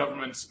 This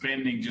government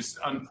spending, just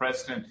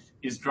unprecedented,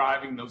 is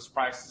driving those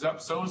prices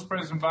up. So is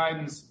President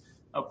Biden's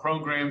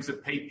programs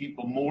that pay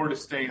people more to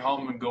stay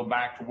home and go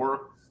back to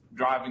work,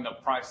 driving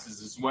up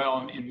prices as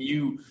well. And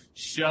you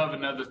shove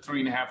another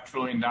 $3.5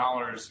 trillion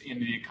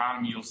into the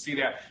economy, you'll see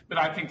that. But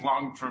I think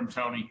long term,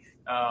 Tony,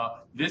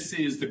 this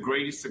is the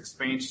greatest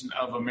expansion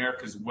of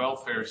America's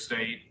welfare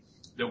state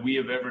that we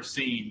have ever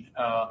seen.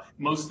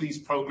 Most of these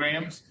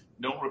programs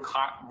don't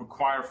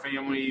require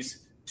families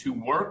to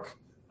work.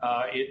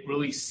 It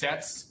really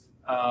sets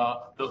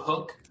the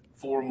hook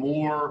for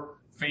more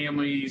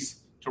families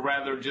to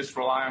rather just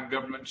rely on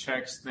government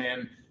checks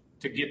than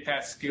to get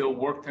that skill,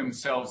 work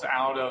themselves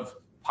out of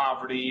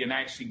poverty, and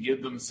actually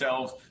give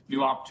themselves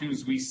new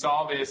opportunities. We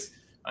saw this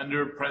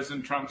under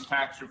President Trump's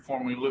tax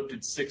reform. We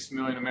lifted 6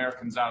 million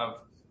Americans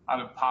out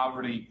of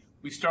poverty.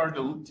 We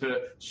started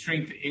to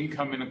shrink the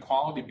income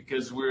inequality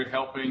because we're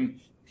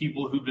helping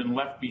people who've been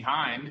left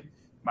behind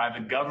by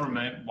the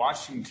government,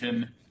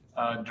 Washington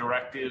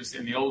directives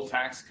in the old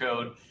tax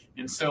code.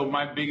 And so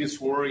my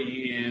biggest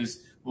worry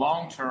is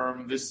long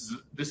term, this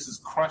is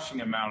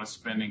crushing amount of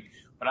spending.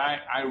 But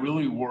I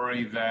really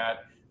worry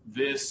that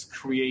this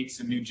creates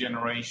a new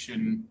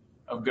generation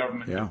of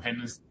government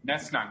dependence.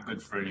 That's not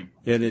good for anyone.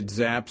 And it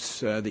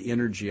zaps the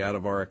energy out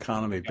of our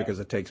economy because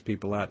it takes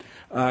people out.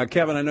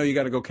 Kevin, I know you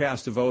got to go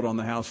cast a vote on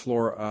the House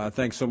floor.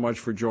 Thanks so much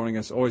for joining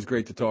us. Always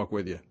great to talk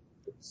with you.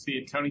 See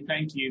you, Tony.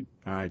 Thank you.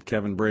 All right,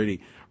 Kevin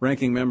Brady,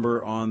 ranking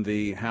member on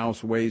the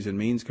House Ways and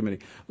Means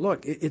Committee.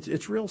 Look,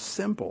 it's real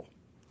simple.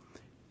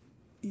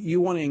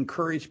 You want to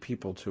encourage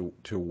people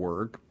to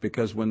work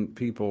because when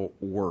people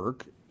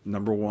work,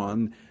 number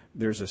one,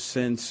 there's a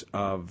sense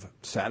of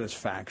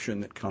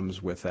satisfaction that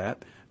comes with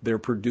that. They're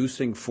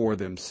producing for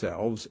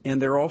themselves,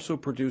 and they're also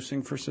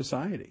producing for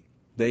society.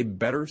 They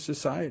better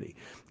society.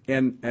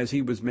 And as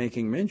he was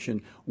making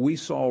mention, we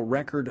saw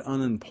record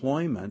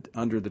unemployment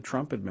under the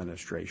Trump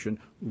administration,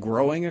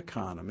 growing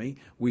economy.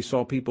 We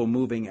saw people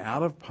moving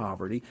out of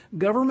poverty.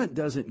 Government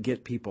doesn't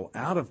get people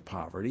out of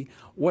poverty.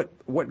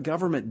 What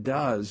government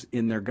does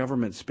in their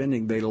government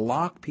spending, they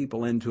lock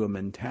people into a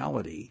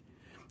mentality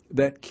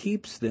that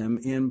keeps them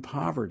in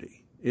poverty.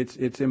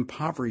 It's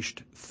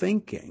impoverished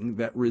thinking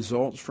that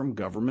results from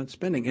government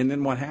spending. And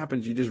then what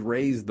happens, you just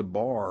raise the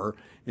bar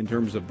in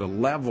terms of the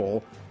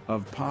level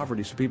of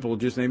poverty. So people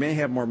they may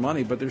have more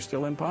money, but they're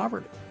still in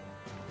poverty.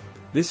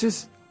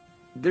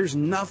 There's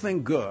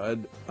nothing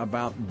good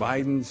about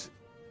Biden's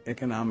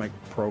economic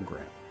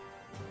program.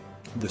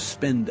 The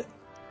spending,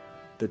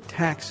 the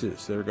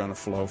taxes that are going to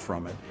flow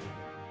from it.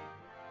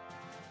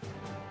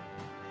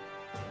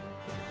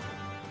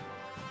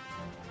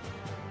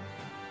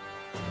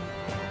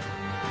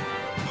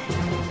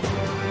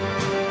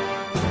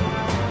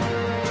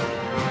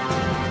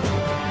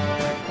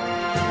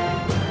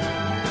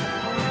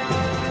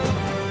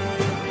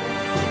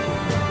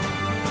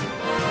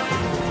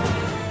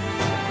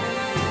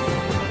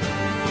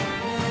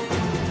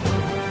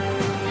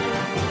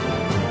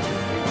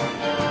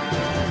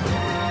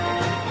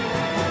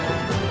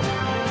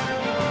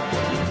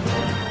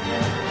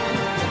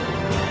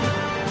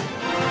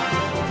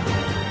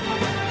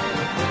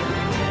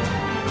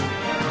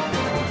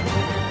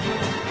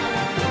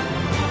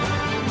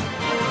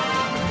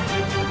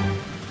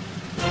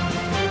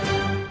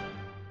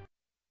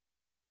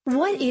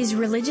 What is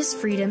religious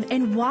freedom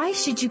and why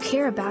should you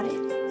care about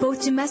it,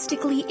 both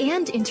domestically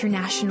and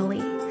internationally?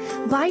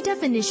 By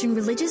definition,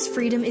 religious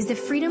freedom is the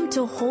freedom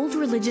to hold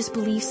religious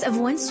beliefs of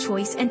one's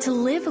choice and to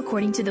live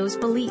according to those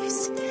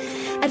beliefs.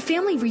 At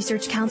Family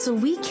Research Council,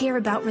 we care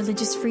about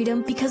religious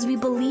freedom because we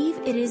believe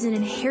it is an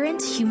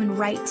inherent human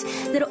right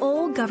that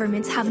all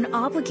governments have an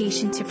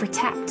obligation to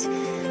protect.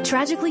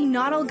 Tragically,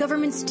 not all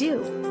governments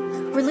do.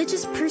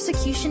 Religious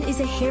persecution is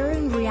a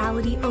harrowing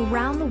reality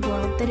around the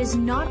world that is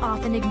not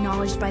often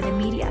acknowledged by the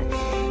media.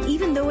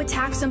 even though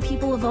attacks on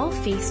people of all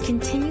faiths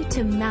continue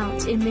to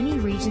mount in many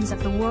regions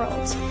of the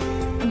world.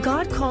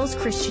 God calls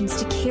Christians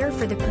to care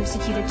for the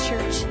persecuted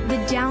church, the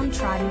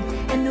downtrodden,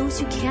 and those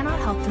who cannot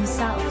help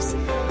themselves.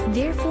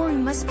 Therefore, we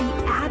must be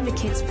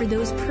advocates for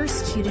those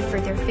persecuted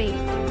for their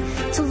faith.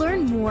 To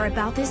learn more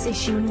about this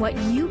issue and what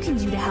you can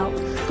do to help,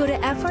 go to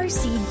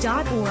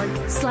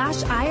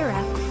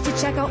frc.org/IRF to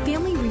check out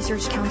Family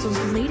Research Council's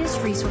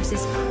latest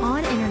resources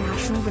on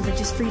international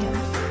religious freedom.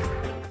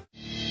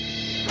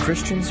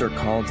 Christians are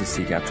called to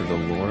seek after the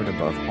Lord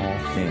above all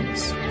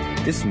things.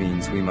 This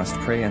means we must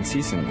pray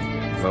unceasingly,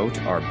 vote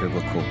our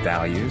biblical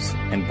values,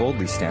 and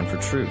boldly stand for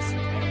truth.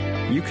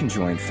 You can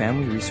join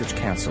Family Research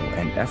Council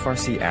and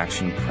FRC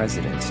Action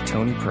President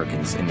Tony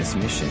Perkins in this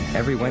mission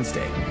every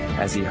Wednesday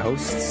as he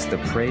hosts the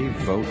Pray,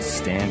 Vote,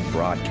 Stand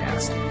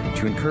broadcast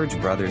to encourage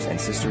brothers and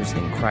sisters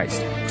in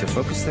Christ to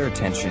focus their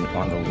attention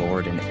on the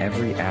Lord in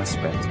every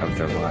aspect of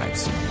their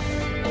lives.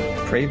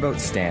 Pray, Vote,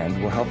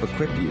 Stand will help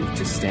equip you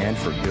to stand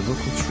for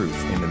biblical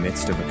truth in the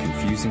midst of a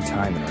confusing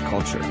time in our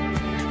culture.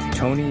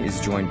 Tony is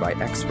joined by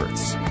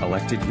experts,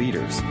 elected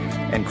leaders,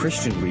 and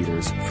Christian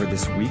leaders for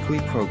this weekly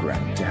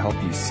program to help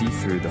you see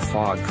through the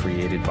fog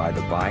created by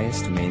the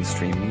biased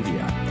mainstream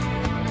media.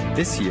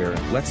 This year,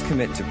 let's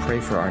commit to pray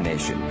for our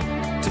nation,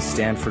 to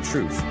stand for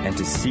truth, and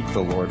to seek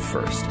the Lord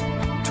first.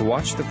 To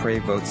watch the Pray,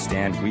 Vote,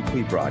 Stand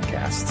weekly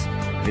broadcasts,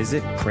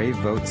 visit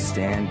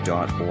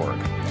PrayVoteStand.org.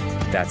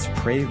 That's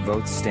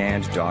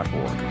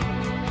PrayVoteStand.org.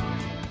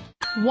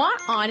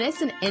 Want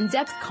honest and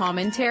in-depth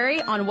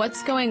commentary on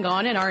what's going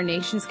on in our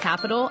nation's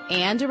capital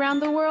and around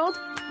the world?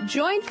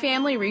 Join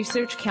Family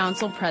Research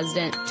Council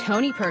President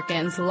Tony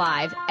Perkins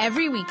live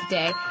every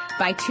weekday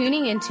by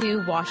tuning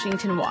into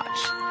Washington Watch.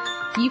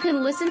 You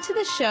can listen to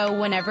the show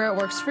whenever it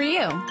works for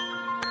you.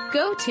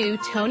 Go to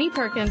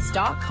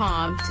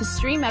TonyPerkins.com to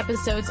stream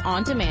episodes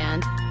on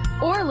demand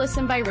or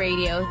listen by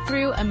radio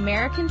through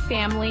American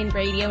Family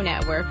Radio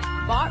Network,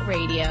 Bott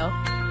Radio,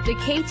 the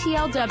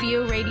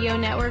KTLW Radio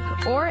Network,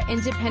 or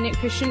independent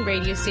Christian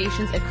radio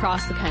stations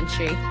across the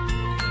country.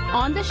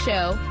 On the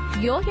show,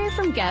 you'll hear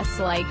from guests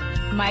like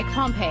Mike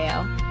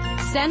Pompeo,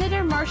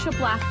 Senator Marsha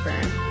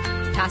Blackburn,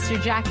 Pastor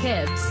Jack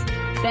Hibbs,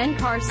 Ben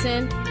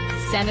Carson,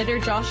 Senator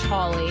Josh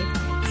Hawley,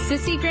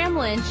 Sissy Graham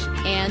Lynch,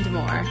 and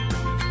more.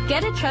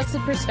 Get a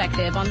trusted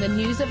perspective on the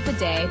news of the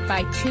day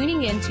by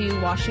tuning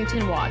into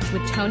Washington Watch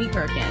with Tony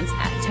Perkins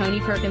at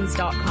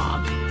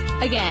TonyPerkins.com.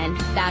 Again,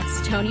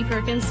 that's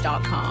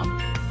TonyPerkins.com.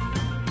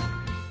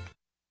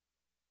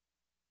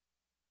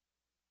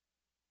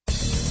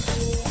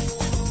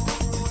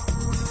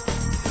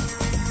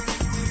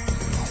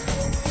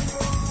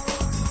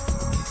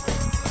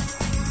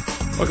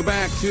 Welcome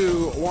back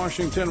to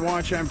Washington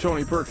Watch. I'm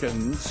Tony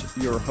Perkins,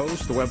 your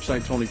host. The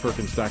website,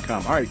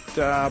 TonyPerkins.com. All right,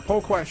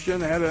 poll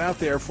question. I had it out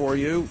there for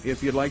you.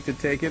 If you'd like to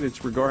take it,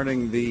 it's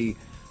regarding the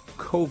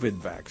COVID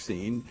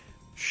vaccine.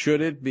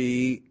 Should it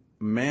be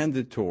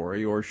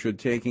mandatory, or should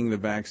taking the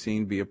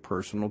vaccine be a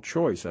personal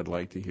choice? I'd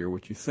like to hear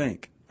what you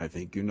think. I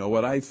think you know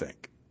what I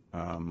think.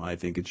 I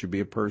think it should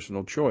be a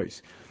personal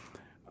choice.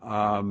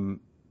 But,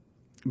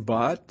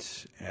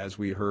 as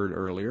we heard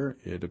earlier,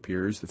 it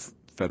appears the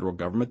federal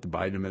government, the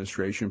Biden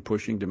administration,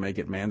 pushing to make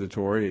it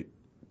mandatory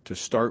to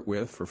start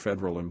with for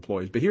federal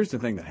employees. But here's the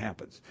thing that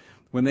happens.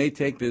 When they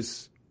take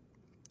this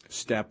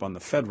step on the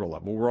federal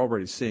level, we're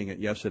already seeing it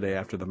yesterday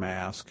after the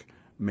mask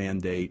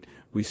mandate.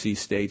 We see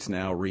states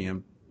now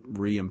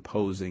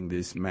reimposing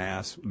this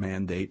mask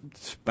mandate,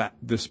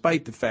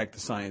 despite the fact the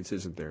science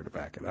isn't there to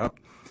back it up.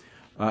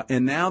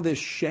 And now this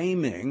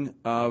shaming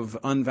of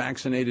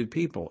unvaccinated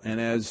people. And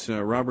as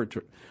Robert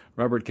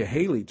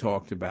Cahaley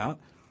talked about,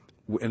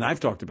 and I've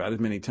talked about it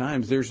many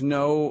times, there's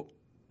no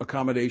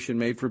accommodation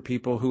made for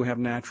people who have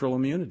natural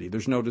immunity.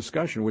 There's no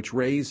discussion, which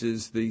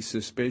raises the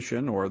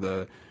suspicion or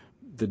the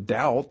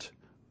doubt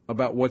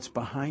about what's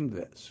behind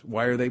this.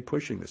 Why are they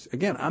pushing this?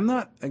 Again, I'm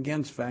not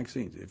against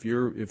vaccines. If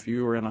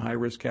you're in a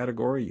high-risk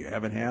category, you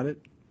haven't had it,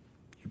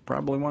 you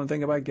probably want to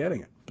think about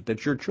getting it. But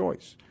that's your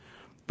choice.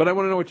 But I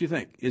want to know what you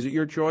think. Is it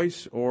your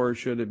choice, or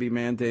should it be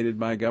mandated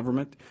by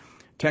government?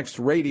 Text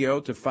radio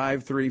to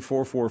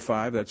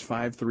 53445. That's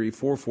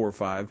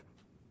 53445.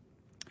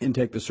 And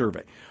take the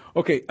survey.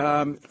 Okay,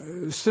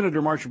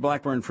 Senator Marsha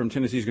Blackburn from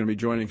Tennessee is going to be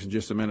joining us in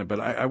just a minute, but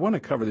I want to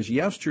cover this.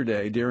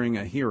 Yesterday, during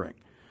a hearing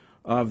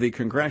of the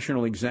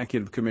Congressional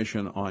Executive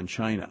Commission on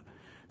China,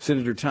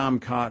 Senator Tom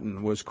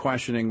Cotton was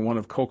questioning one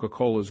of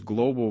Coca-Cola's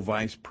global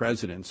vice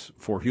presidents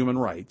for human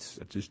rights,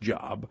 that's his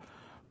job,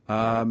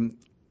 on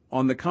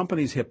the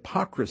company's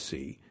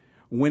hypocrisy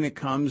when it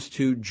comes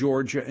to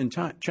Georgia and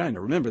China.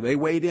 Remember, they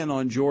weighed in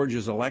on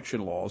Georgia's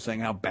election law,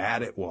 saying how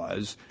bad it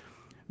was.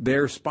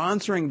 They're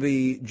sponsoring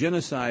the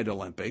Genocide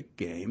Olympic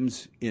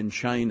Games in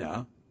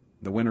China,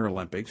 the Winter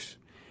Olympics,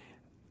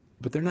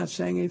 but they're not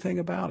saying anything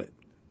about it.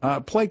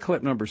 Play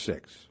clip number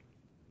 6.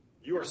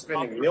 You are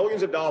spending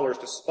millions of dollars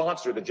to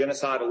sponsor the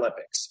Genocide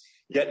Olympics,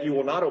 yet you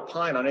will not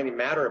opine on any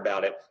matter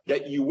about it,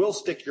 yet you will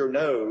stick your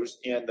nose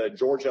in the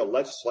Georgia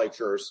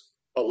legislature's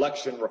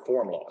election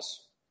reform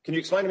laws. Can you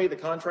explain to me the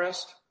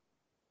contrast?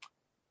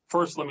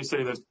 First, let me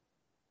say this.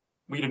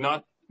 We do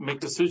not make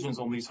decisions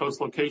on these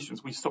host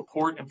locations. We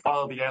support and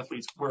follow the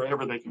athletes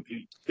wherever they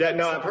compete. Yeah,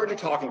 no, I've heard your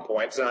talking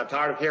points, and I'm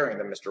tired of hearing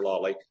them, Mr.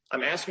 Lawley.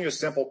 I'm asking you a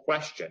simple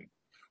question.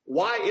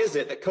 Why is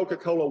it that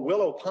Coca-Cola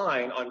will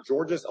opine on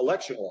Georgia's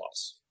election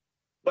laws,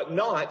 but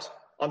not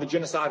on the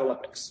Genocide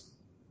Olympics?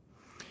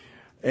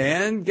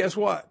 And guess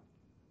what?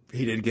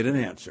 He didn't get an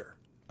answer.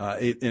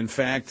 In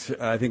fact,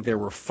 I think there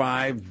were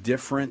 5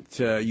 different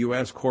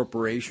U.S.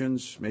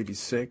 corporations, maybe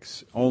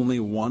 6. Only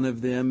one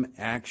of them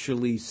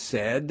actually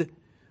said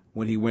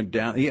when he went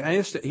down. He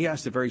asked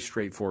a very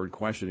straightforward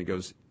question. He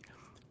goes,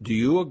 do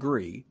you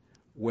agree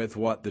with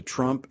what the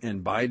Trump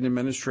and Biden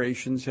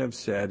administrations have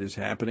said is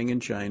happening in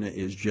China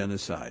is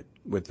genocide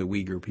with the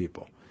Uyghur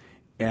people?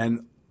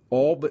 And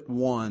all but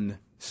one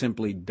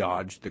simply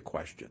dodged the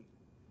question.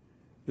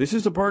 This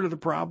is a part of the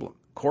problem.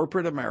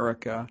 Corporate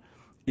America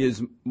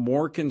is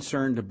more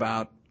concerned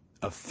about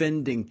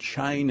offending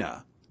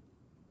China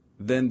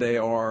than they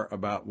are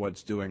about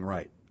doing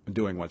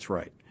what's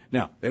right.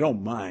 Now, they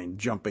don't mind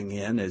jumping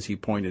in, as he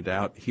pointed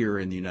out, here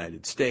in the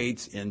United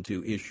States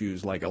into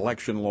issues like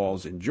election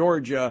laws in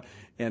Georgia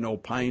and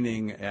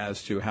opining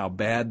as to how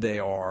bad they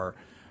are,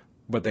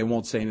 but they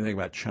won't say anything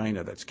about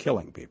China that's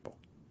killing people.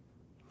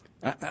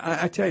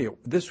 I tell you,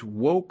 this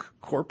woke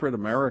corporate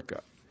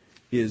America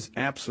is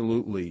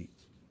absolutely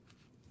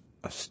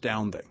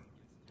astounding.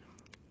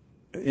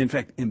 In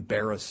fact,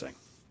 embarrassing.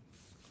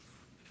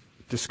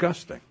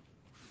 Disgusting.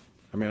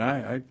 I mean,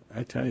 I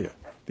tell you.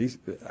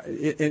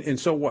 And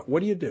so what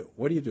do you do?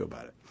 What do you do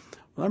about it?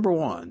 Well, number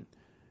one,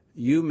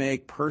 you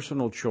make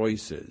personal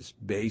choices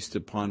based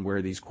upon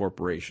where these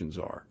corporations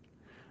are.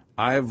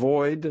 I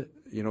avoid,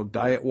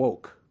 Diet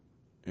Woke.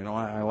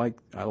 I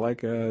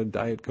like a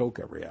Diet Coke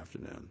every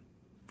afternoon,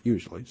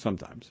 usually,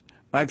 sometimes.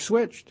 I've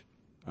switched.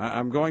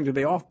 I'm going to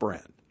the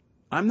off-brand.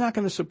 I'm not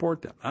going to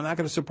support them. I'm not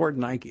going to support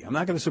Nike. I'm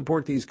not going to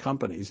support these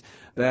companies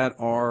that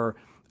are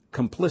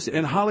complicit.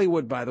 And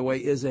Hollywood, by the way,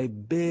 is a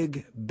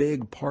big,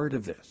 big part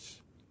of this.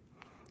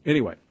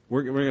 Anyway,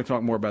 we're going to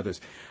talk more about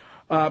this.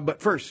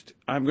 But first,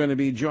 I'm going to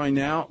be joined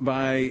now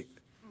by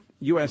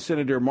U.S.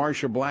 Senator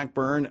Marsha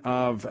Blackburn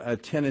of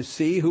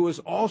Tennessee, who is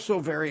also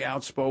very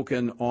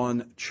outspoken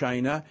on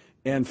China.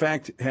 In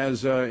fact,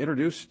 has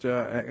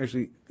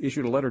actually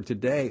issued a letter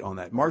today on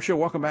that. Marsha,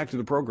 welcome back to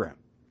the program.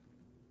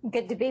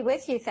 Good to be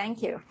with you.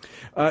 Thank you.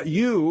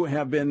 You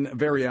have been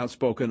very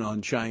outspoken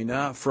on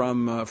China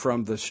from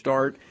the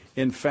start.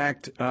 In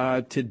fact,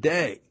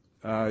 today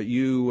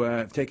you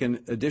have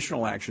taken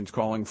additional actions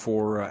calling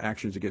for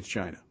actions against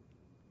China.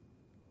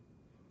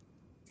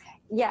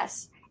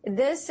 Yes,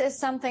 this is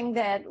something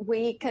that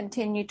we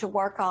continue to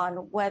work on,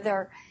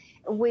 whether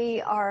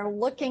we are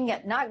looking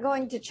at not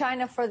going to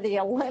China for the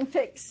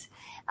Olympics,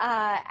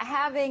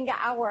 having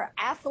our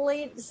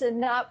athletes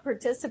not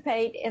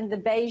participate in the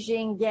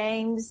Beijing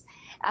Games,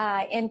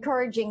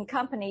 encouraging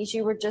companies.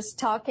 You were just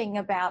talking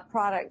about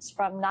products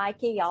from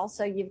Nike.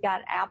 Also, you've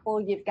got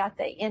Apple, you've got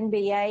the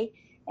NBA.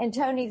 And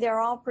Tony, they're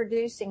all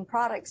producing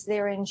products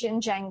there in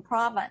Xinjiang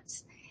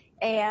province.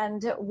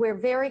 And we're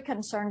very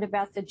concerned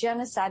about the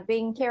genocide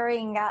being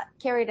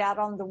carried out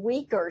on the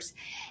Uyghurs.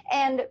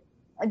 And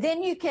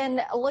then you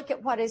can look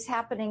at what is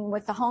happening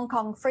with the Hong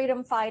Kong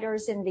freedom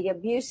fighters and the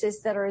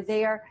abuses that are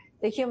there,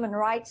 the human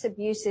rights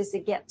abuses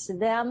against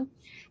them.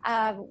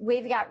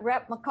 We've got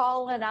Rep.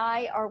 McCall and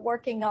I are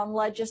working on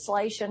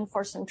legislation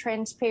for some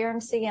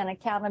transparency and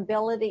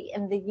accountability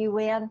in the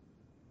UN,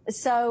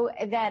 so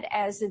that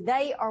as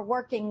they are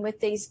working with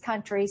these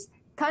countries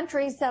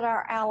that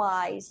are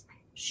allies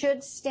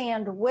should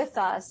stand with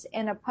us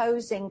in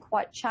opposing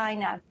what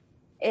China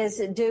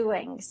is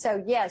doing.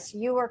 So, yes,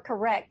 you are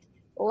correct.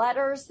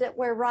 Letters that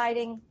we're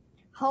writing,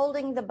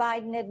 holding the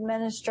Biden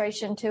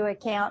administration to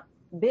account,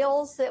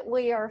 bills that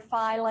we are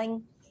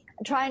filing,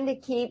 trying to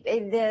keep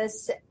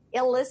this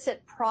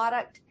illicit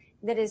product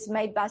that is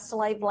made by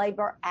slave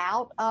labor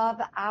out of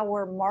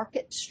our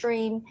market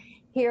stream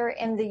here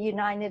in the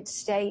United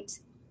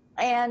States.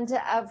 And,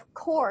 of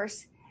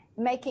course,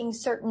 making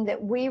certain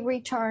that we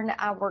return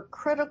our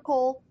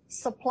critical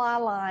supply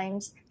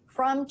lines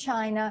from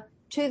China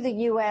to the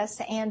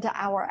U.S. and to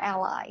our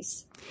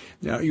allies.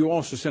 Now, you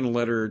also sent a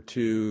letter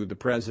to the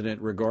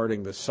president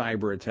regarding the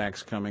cyber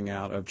attacks coming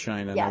out of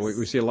China. Yes. Now,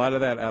 we see a lot of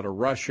that out of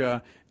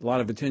Russia, a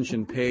lot of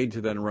attention paid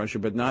to that in Russia,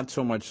 but not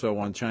so much so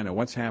on China.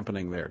 What's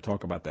happening there?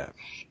 Talk about that.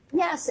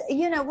 Yes,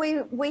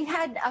 we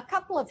had a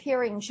couple of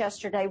hearings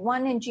yesterday,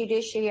 one in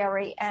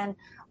Judiciary and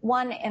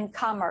one in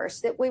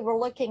Commerce, that we were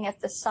looking at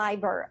the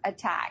cyber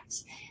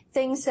attacks,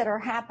 things that are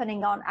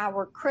happening on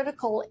our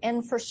critical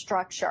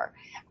infrastructure,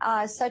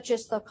 such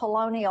as the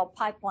Colonial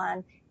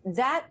Pipeline.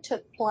 That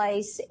took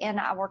place in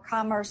our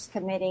Commerce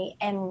Committee,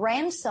 and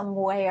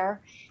ransomware,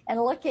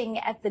 and looking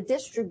at the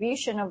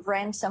distribution of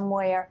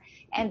ransomware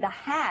and the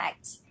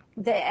hacks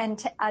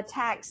and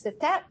attacks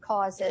that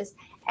causes,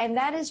 and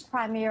that is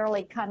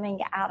primarily coming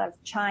out of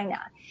China.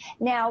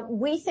 Now,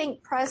 we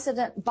think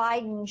President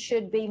Biden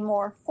should be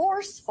more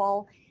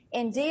forceful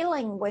in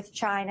dealing with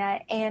China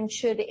and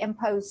should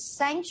impose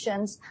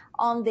sanctions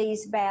on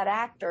these bad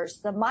actors.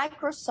 The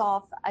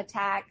Microsoft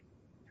attack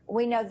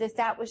We know that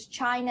that was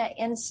China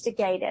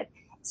instigated.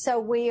 So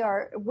we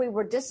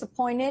were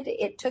disappointed.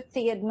 It took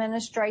the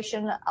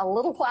administration a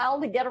little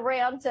while to get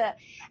around to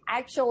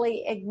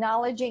actually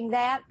acknowledging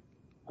that.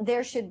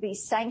 There should be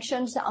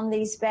sanctions on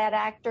these bad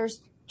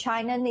actors.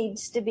 China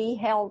needs to be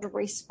held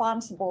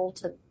responsible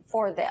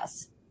for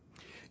this.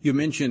 You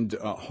mentioned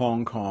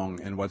Hong Kong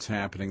and what's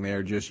happening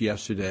there. Just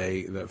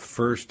yesterday, the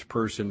first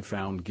person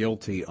found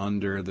guilty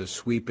under the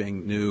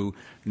sweeping new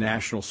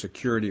national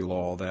security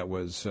law that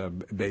was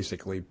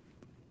basically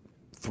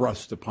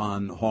thrust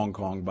upon Hong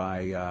Kong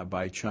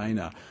by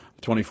China.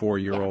 A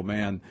 24-year-old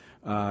man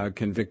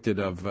convicted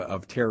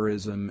of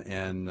terrorism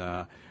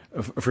and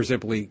for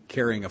simply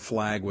carrying a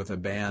flag with a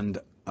banned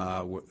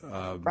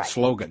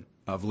slogan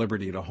of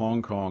liberty to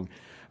Hong Kong,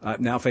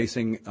 now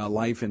facing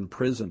life in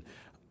prison.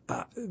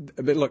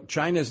 But look,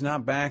 China's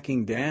not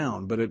backing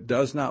down, but it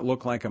does not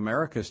look like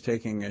America's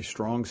taking a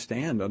strong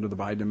stand under the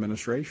Biden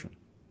administration.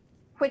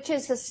 Which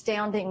is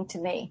astounding to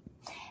me.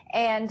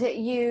 And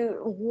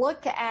you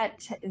look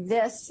at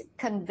this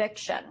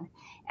conviction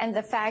and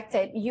the fact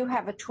that you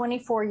have a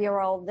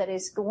 24-year-old that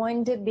is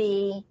going to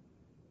be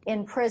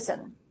in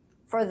prison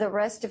for the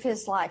rest of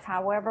his life,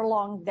 however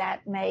long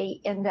that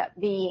may end up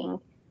being,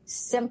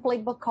 simply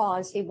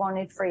because he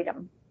wanted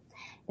freedom.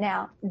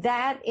 Now,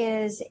 that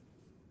is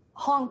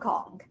Hong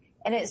Kong,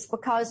 and it's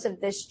because of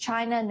this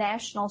China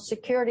national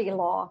security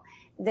law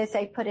that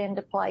they put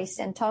into place.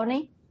 And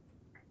Tony,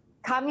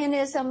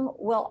 communism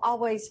will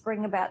always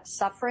bring about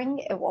suffering.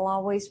 It will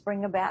always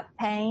bring about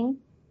pain.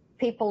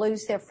 People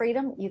lose their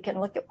freedom. You can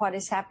look at what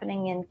is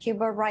happening in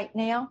Cuba right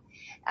now.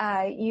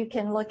 You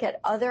can look at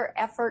other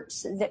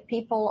efforts that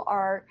people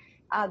are,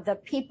 the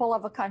people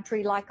of a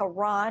country like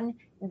Iran,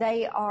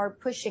 they are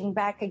pushing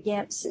back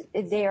against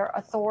their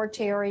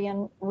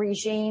authoritarian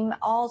regime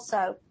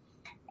also.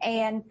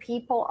 And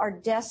people are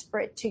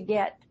desperate to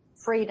get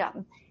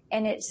freedom.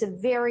 And it's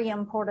very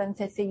important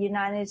that the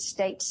United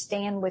States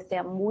stand with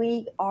them.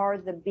 We are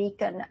the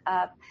beacon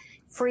of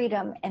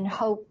freedom and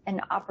hope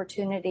and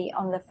opportunity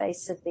on the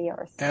face of the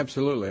earth.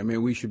 Absolutely. I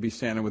mean, we should be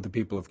standing with the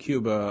people of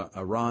Cuba,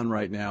 Iran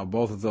right now,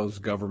 both of those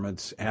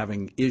governments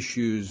having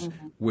issues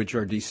which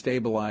are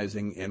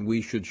destabilizing, and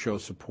we should show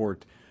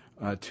support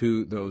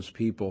to those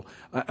people.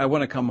 I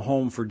want to come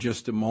home for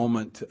just a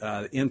moment.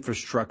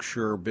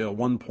 Infrastructure bill,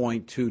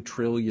 $1.2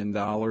 trillion.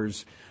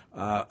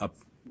 A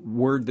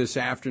word this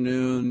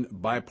afternoon,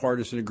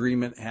 bipartisan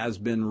agreement has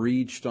been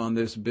reached on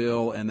this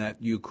bill, and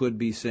that you could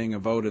be seeing a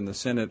vote in the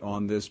Senate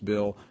on this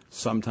bill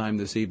sometime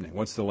this evening.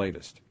 What's the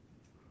latest?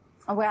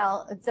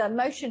 Well, the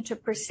motion to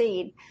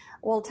proceed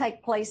will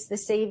take place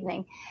this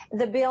evening.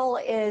 The bill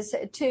is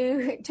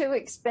too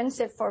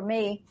expensive for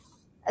me.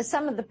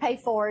 Some of the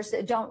pay-fors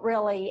don't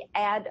really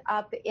add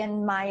up,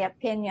 in my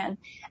opinion.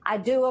 I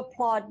do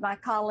applaud my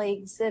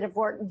colleagues that have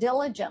worked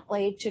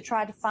diligently to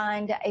try to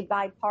find a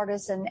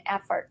bipartisan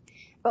effort.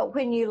 But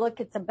when you look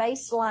at the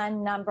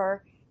baseline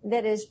number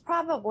that is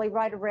probably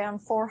right around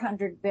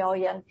 $400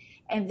 billion,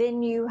 and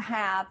then you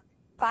have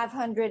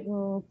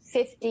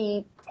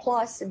 $550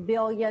 plus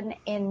billion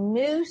in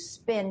new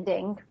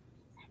spending,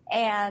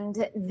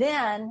 and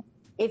then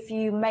if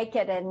you make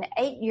it an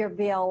 8-year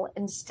bill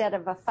instead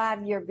of a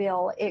 5-year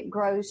bill, it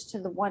grows to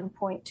the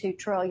 $1.2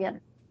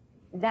 trillion.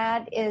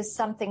 That is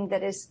something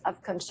that is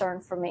of concern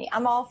for me.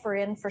 I'm all for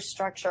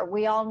infrastructure.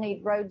 We all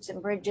need roads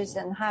and bridges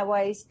and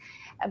highways.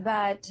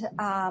 But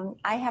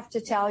I have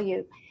to tell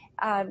you,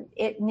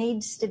 it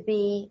needs to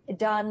be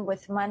done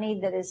with money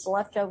that is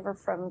left over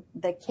from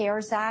the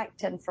CARES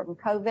Act and from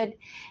COVID,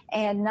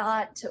 and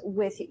not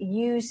with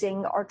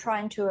using or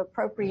trying to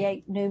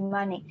appropriate new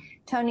money.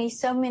 Tony,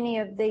 so many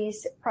of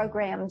these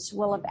programs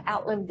will have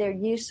outlived their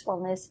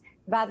usefulness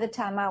by the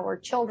time our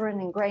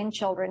children and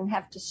grandchildren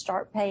have to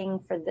start paying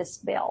for this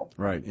bill.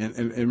 Right. And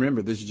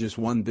remember, this is just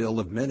one bill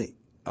of many.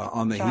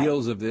 On the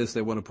heels of this,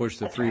 they want to push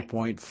the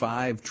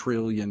 $3.5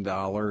 trillion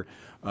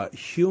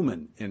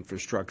human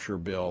infrastructure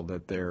bill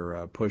that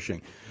they're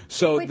pushing.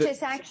 So which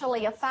is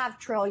actually a $5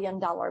 trillion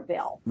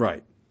bill.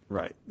 Right.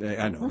 Right.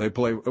 I know they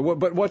play,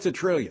 but what's a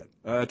trillion?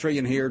 A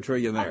trillion here, a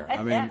trillion there.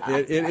 I mean,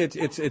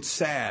 it's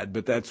sad,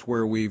 but that's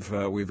where we've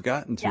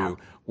gotten to,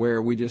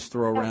 where we just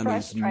throw around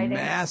these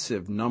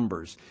massive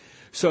numbers.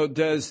 So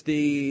does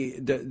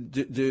do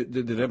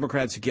the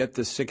Democrats get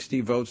the 60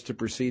 votes to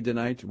proceed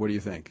tonight? What do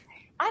you think?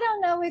 I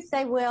don't know if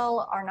they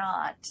will or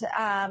not.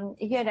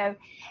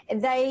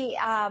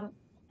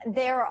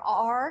 There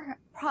are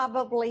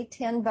probably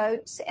 10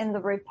 votes in the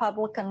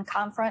Republican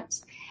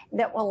conference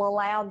that will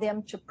allow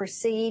them to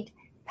proceed.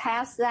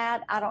 Past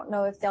that, I don't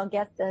know if they'll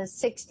get the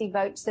 60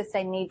 votes that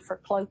they need for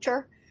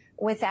cloture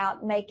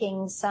without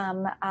making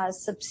some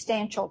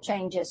substantial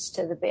changes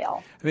to the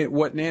bill. I mean,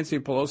 what Nancy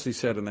Pelosi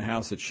said in the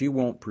House, that she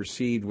won't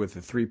proceed with the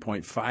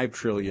 $3.5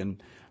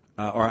 trillion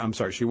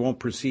she won't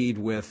proceed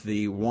with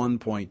the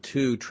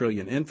 $1.2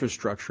 trillion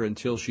infrastructure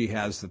until she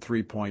has the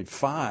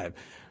 3.5.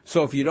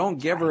 So if you don't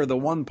give her the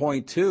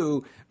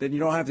 1.2, then you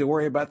don't have to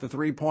worry about the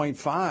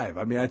 3.5.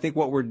 I mean, I think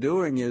what we're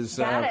doing is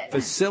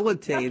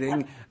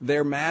facilitating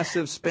their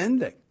massive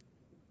spending.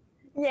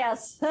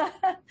 Yes,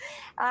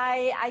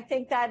 I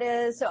think that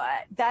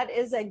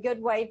is a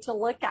good way to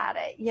look at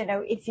it. You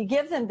know, if you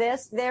give them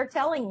this, they're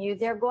telling you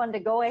they're going to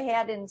go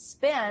ahead and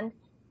spend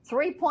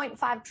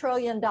 $3.5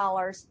 trillion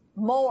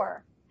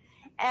more.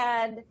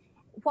 And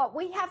what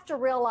we have to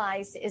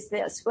realize is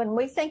this: when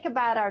we think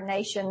about our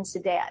nation's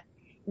debt,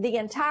 the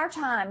entire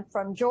time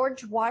from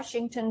George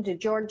Washington to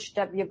George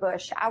W.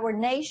 Bush, our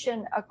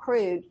nation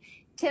accrued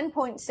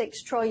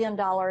 $10.6 trillion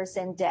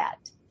in debt.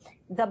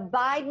 The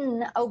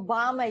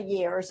Biden-Obama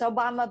years,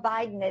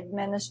 Obama-Biden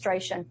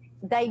administration,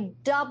 they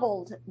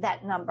doubled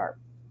that number.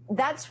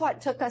 That's what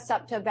took us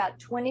up to about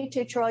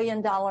 $22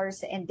 trillion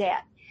in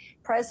debt.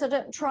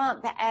 President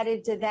Trump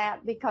added to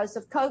that because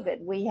of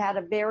COVID. We had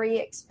a very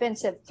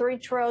expensive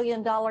 $3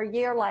 trillion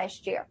year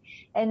last year.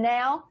 And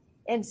now,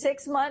 in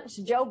 6 months,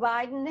 Joe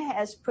Biden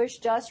has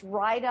pushed us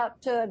right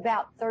up to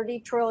about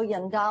 $30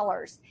 trillion.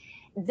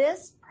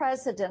 This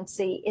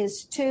presidency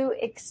is too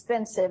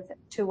expensive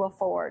to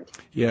afford.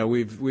 Yeah,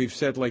 we've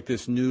set like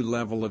this new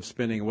level of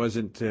spending. It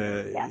wasn't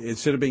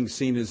instead of being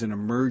seen as an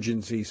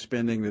emergency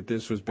spending, that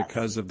this was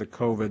because of the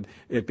COVID,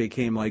 it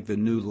became like the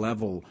new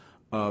level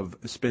of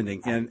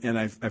spending. And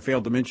I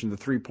failed to mention the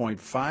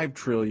 $3.5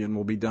 trillion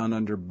will be done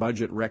under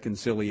budget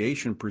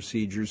reconciliation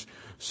procedures,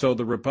 so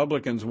the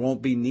Republicans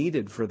won't be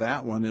needed for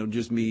that one. It'll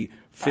just be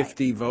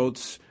 50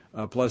 votes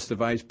plus the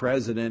vice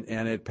president,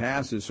 and it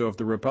passes. So if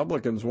the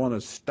Republicans want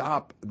to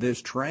stop this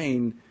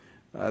train,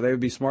 they would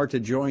be smart to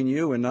join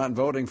you in not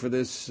voting for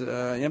this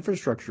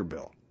infrastructure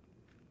bill.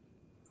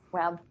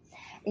 Well,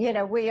 you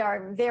know, we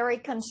are very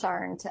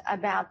concerned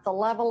about the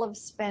level of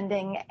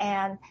spending,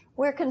 and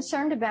we're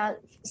concerned about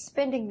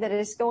spending that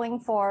is going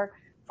for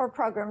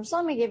programs.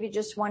 Let me give you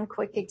just one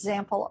quick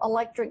example: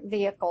 electric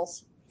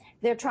vehicles.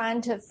 They're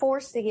trying to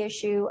force the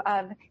issue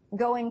of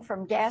going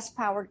from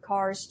gas-powered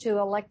cars to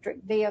electric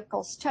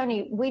vehicles.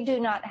 Tony, we do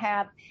not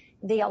have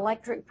the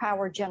electric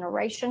power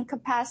generation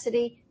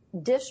capacity,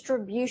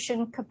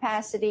 distribution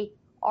capacity,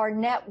 or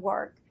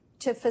network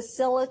to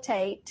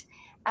facilitate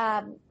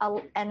an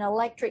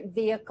electric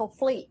vehicle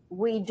fleet.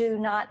 We do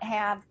not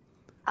have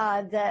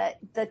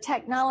the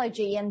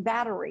technology in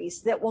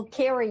batteries that will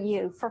carry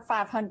you for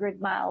 500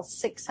 miles,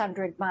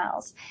 600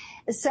 miles.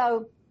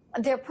 So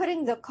they're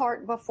putting the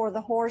cart before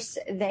the horse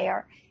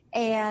there,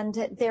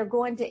 and they're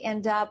going to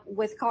end up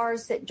with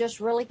cars that just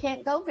really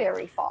can't go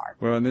very far.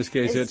 Well, in this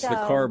case, it's the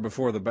car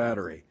before the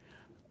battery.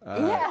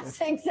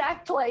 Yes,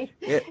 exactly.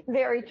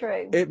 Very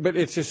true. But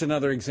it's just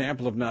another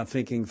example of not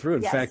thinking through.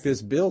 In fact,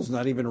 this bill's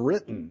not even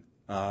written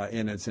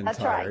in its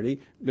entirety.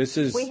 That's right. This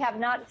is. We have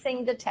not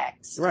seen the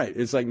text. Right.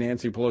 It's like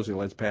Nancy Pelosi.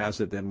 Let's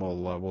pass it, then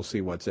we'll see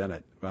what's in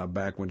it.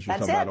 Back when she was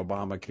talking about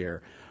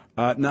Obamacare.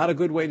 Not a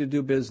good way to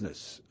do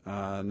business.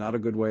 Not a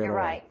good way at all. You're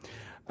right.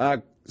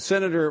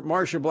 Senator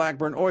Marsha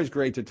Blackburn, always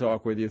great to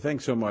talk with you.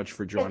 Thanks so much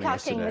for joining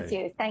us today. Good talking with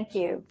you. Thank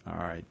you. All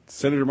right.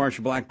 Senator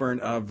Marsha Blackburn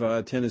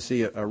of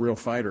Tennessee, a real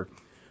fighter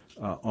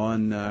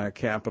on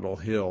Capitol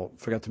Hill.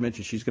 Forgot to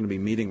mention she's going to be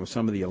meeting with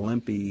some of the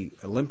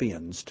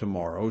Olympians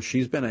tomorrow.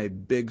 She's been a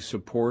big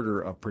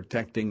supporter of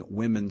protecting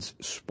women's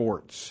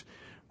sports.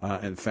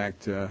 In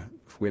fact,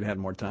 if we'd had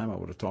more time, I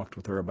would have talked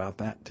with her about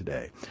that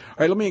today. All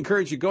right, let me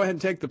encourage you, go ahead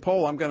and take the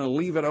poll. I'm going to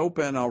leave it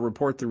open. I'll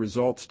report the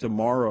results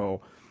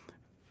tomorrow.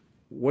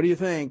 What do you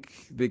think?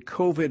 The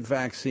COVID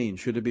vaccine,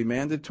 should it be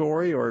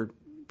mandatory or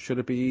should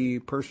it be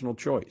personal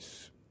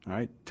choice? All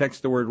right,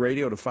 text the word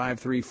radio to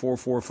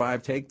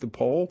 53445. Take the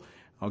poll.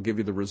 I'll give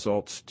you the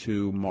results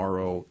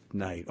tomorrow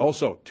night.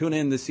 Also, tune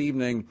in this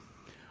evening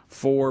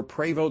for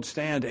Pray Vote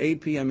Stand,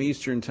 8 p.m.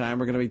 Eastern Time.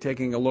 We're going to be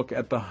taking a look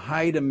at the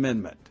Hyde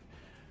Amendment.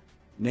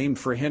 Named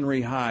for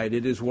Henry Hyde,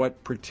 it is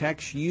what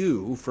protects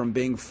you from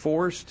being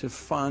forced to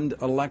fund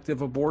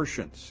elective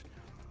abortions.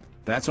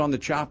 That's on the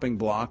chopping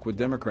block with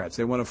Democrats.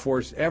 They want to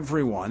force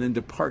everyone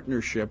into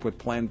partnership with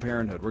Planned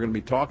Parenthood. We're going to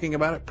be talking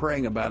about it,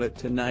 praying about it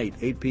tonight,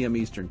 8 p.m.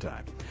 Eastern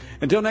Time.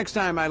 Until next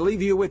time, I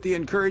leave you with the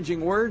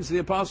encouraging words of the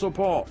Apostle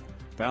Paul,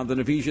 found in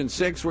Ephesians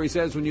 6, where he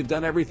says, when you've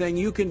done everything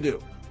you can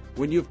do,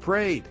 when you've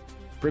prayed,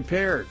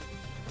 prepared,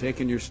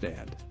 taken your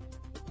stand,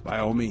 by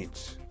all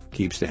means,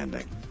 keep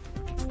standing.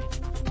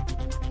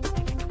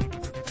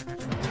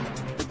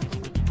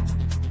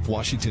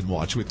 Washington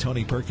Watch with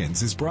Tony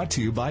Perkins is brought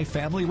to you by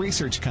Family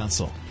Research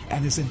Council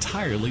and is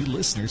entirely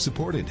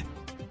listener-supported.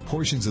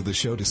 Portions of the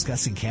show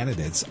discussing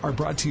candidates are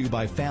brought to you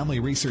by Family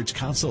Research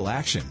Council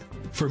Action.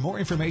 For more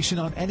information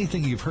on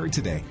anything you've heard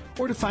today,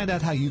 or to find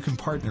out how you can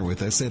partner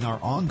with us in our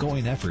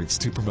ongoing efforts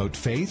to promote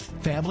faith,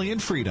 family,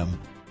 and freedom,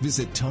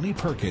 visit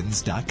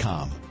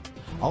TonyPerkins.com.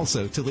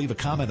 Also, to leave a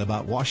comment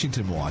about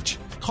Washington Watch,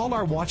 call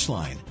our watch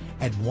line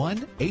at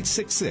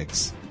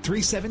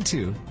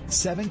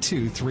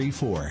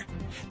 1-866-372-7234.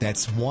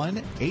 That's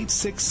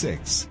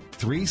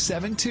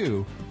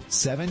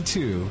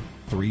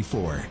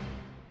 1-866-372-7234.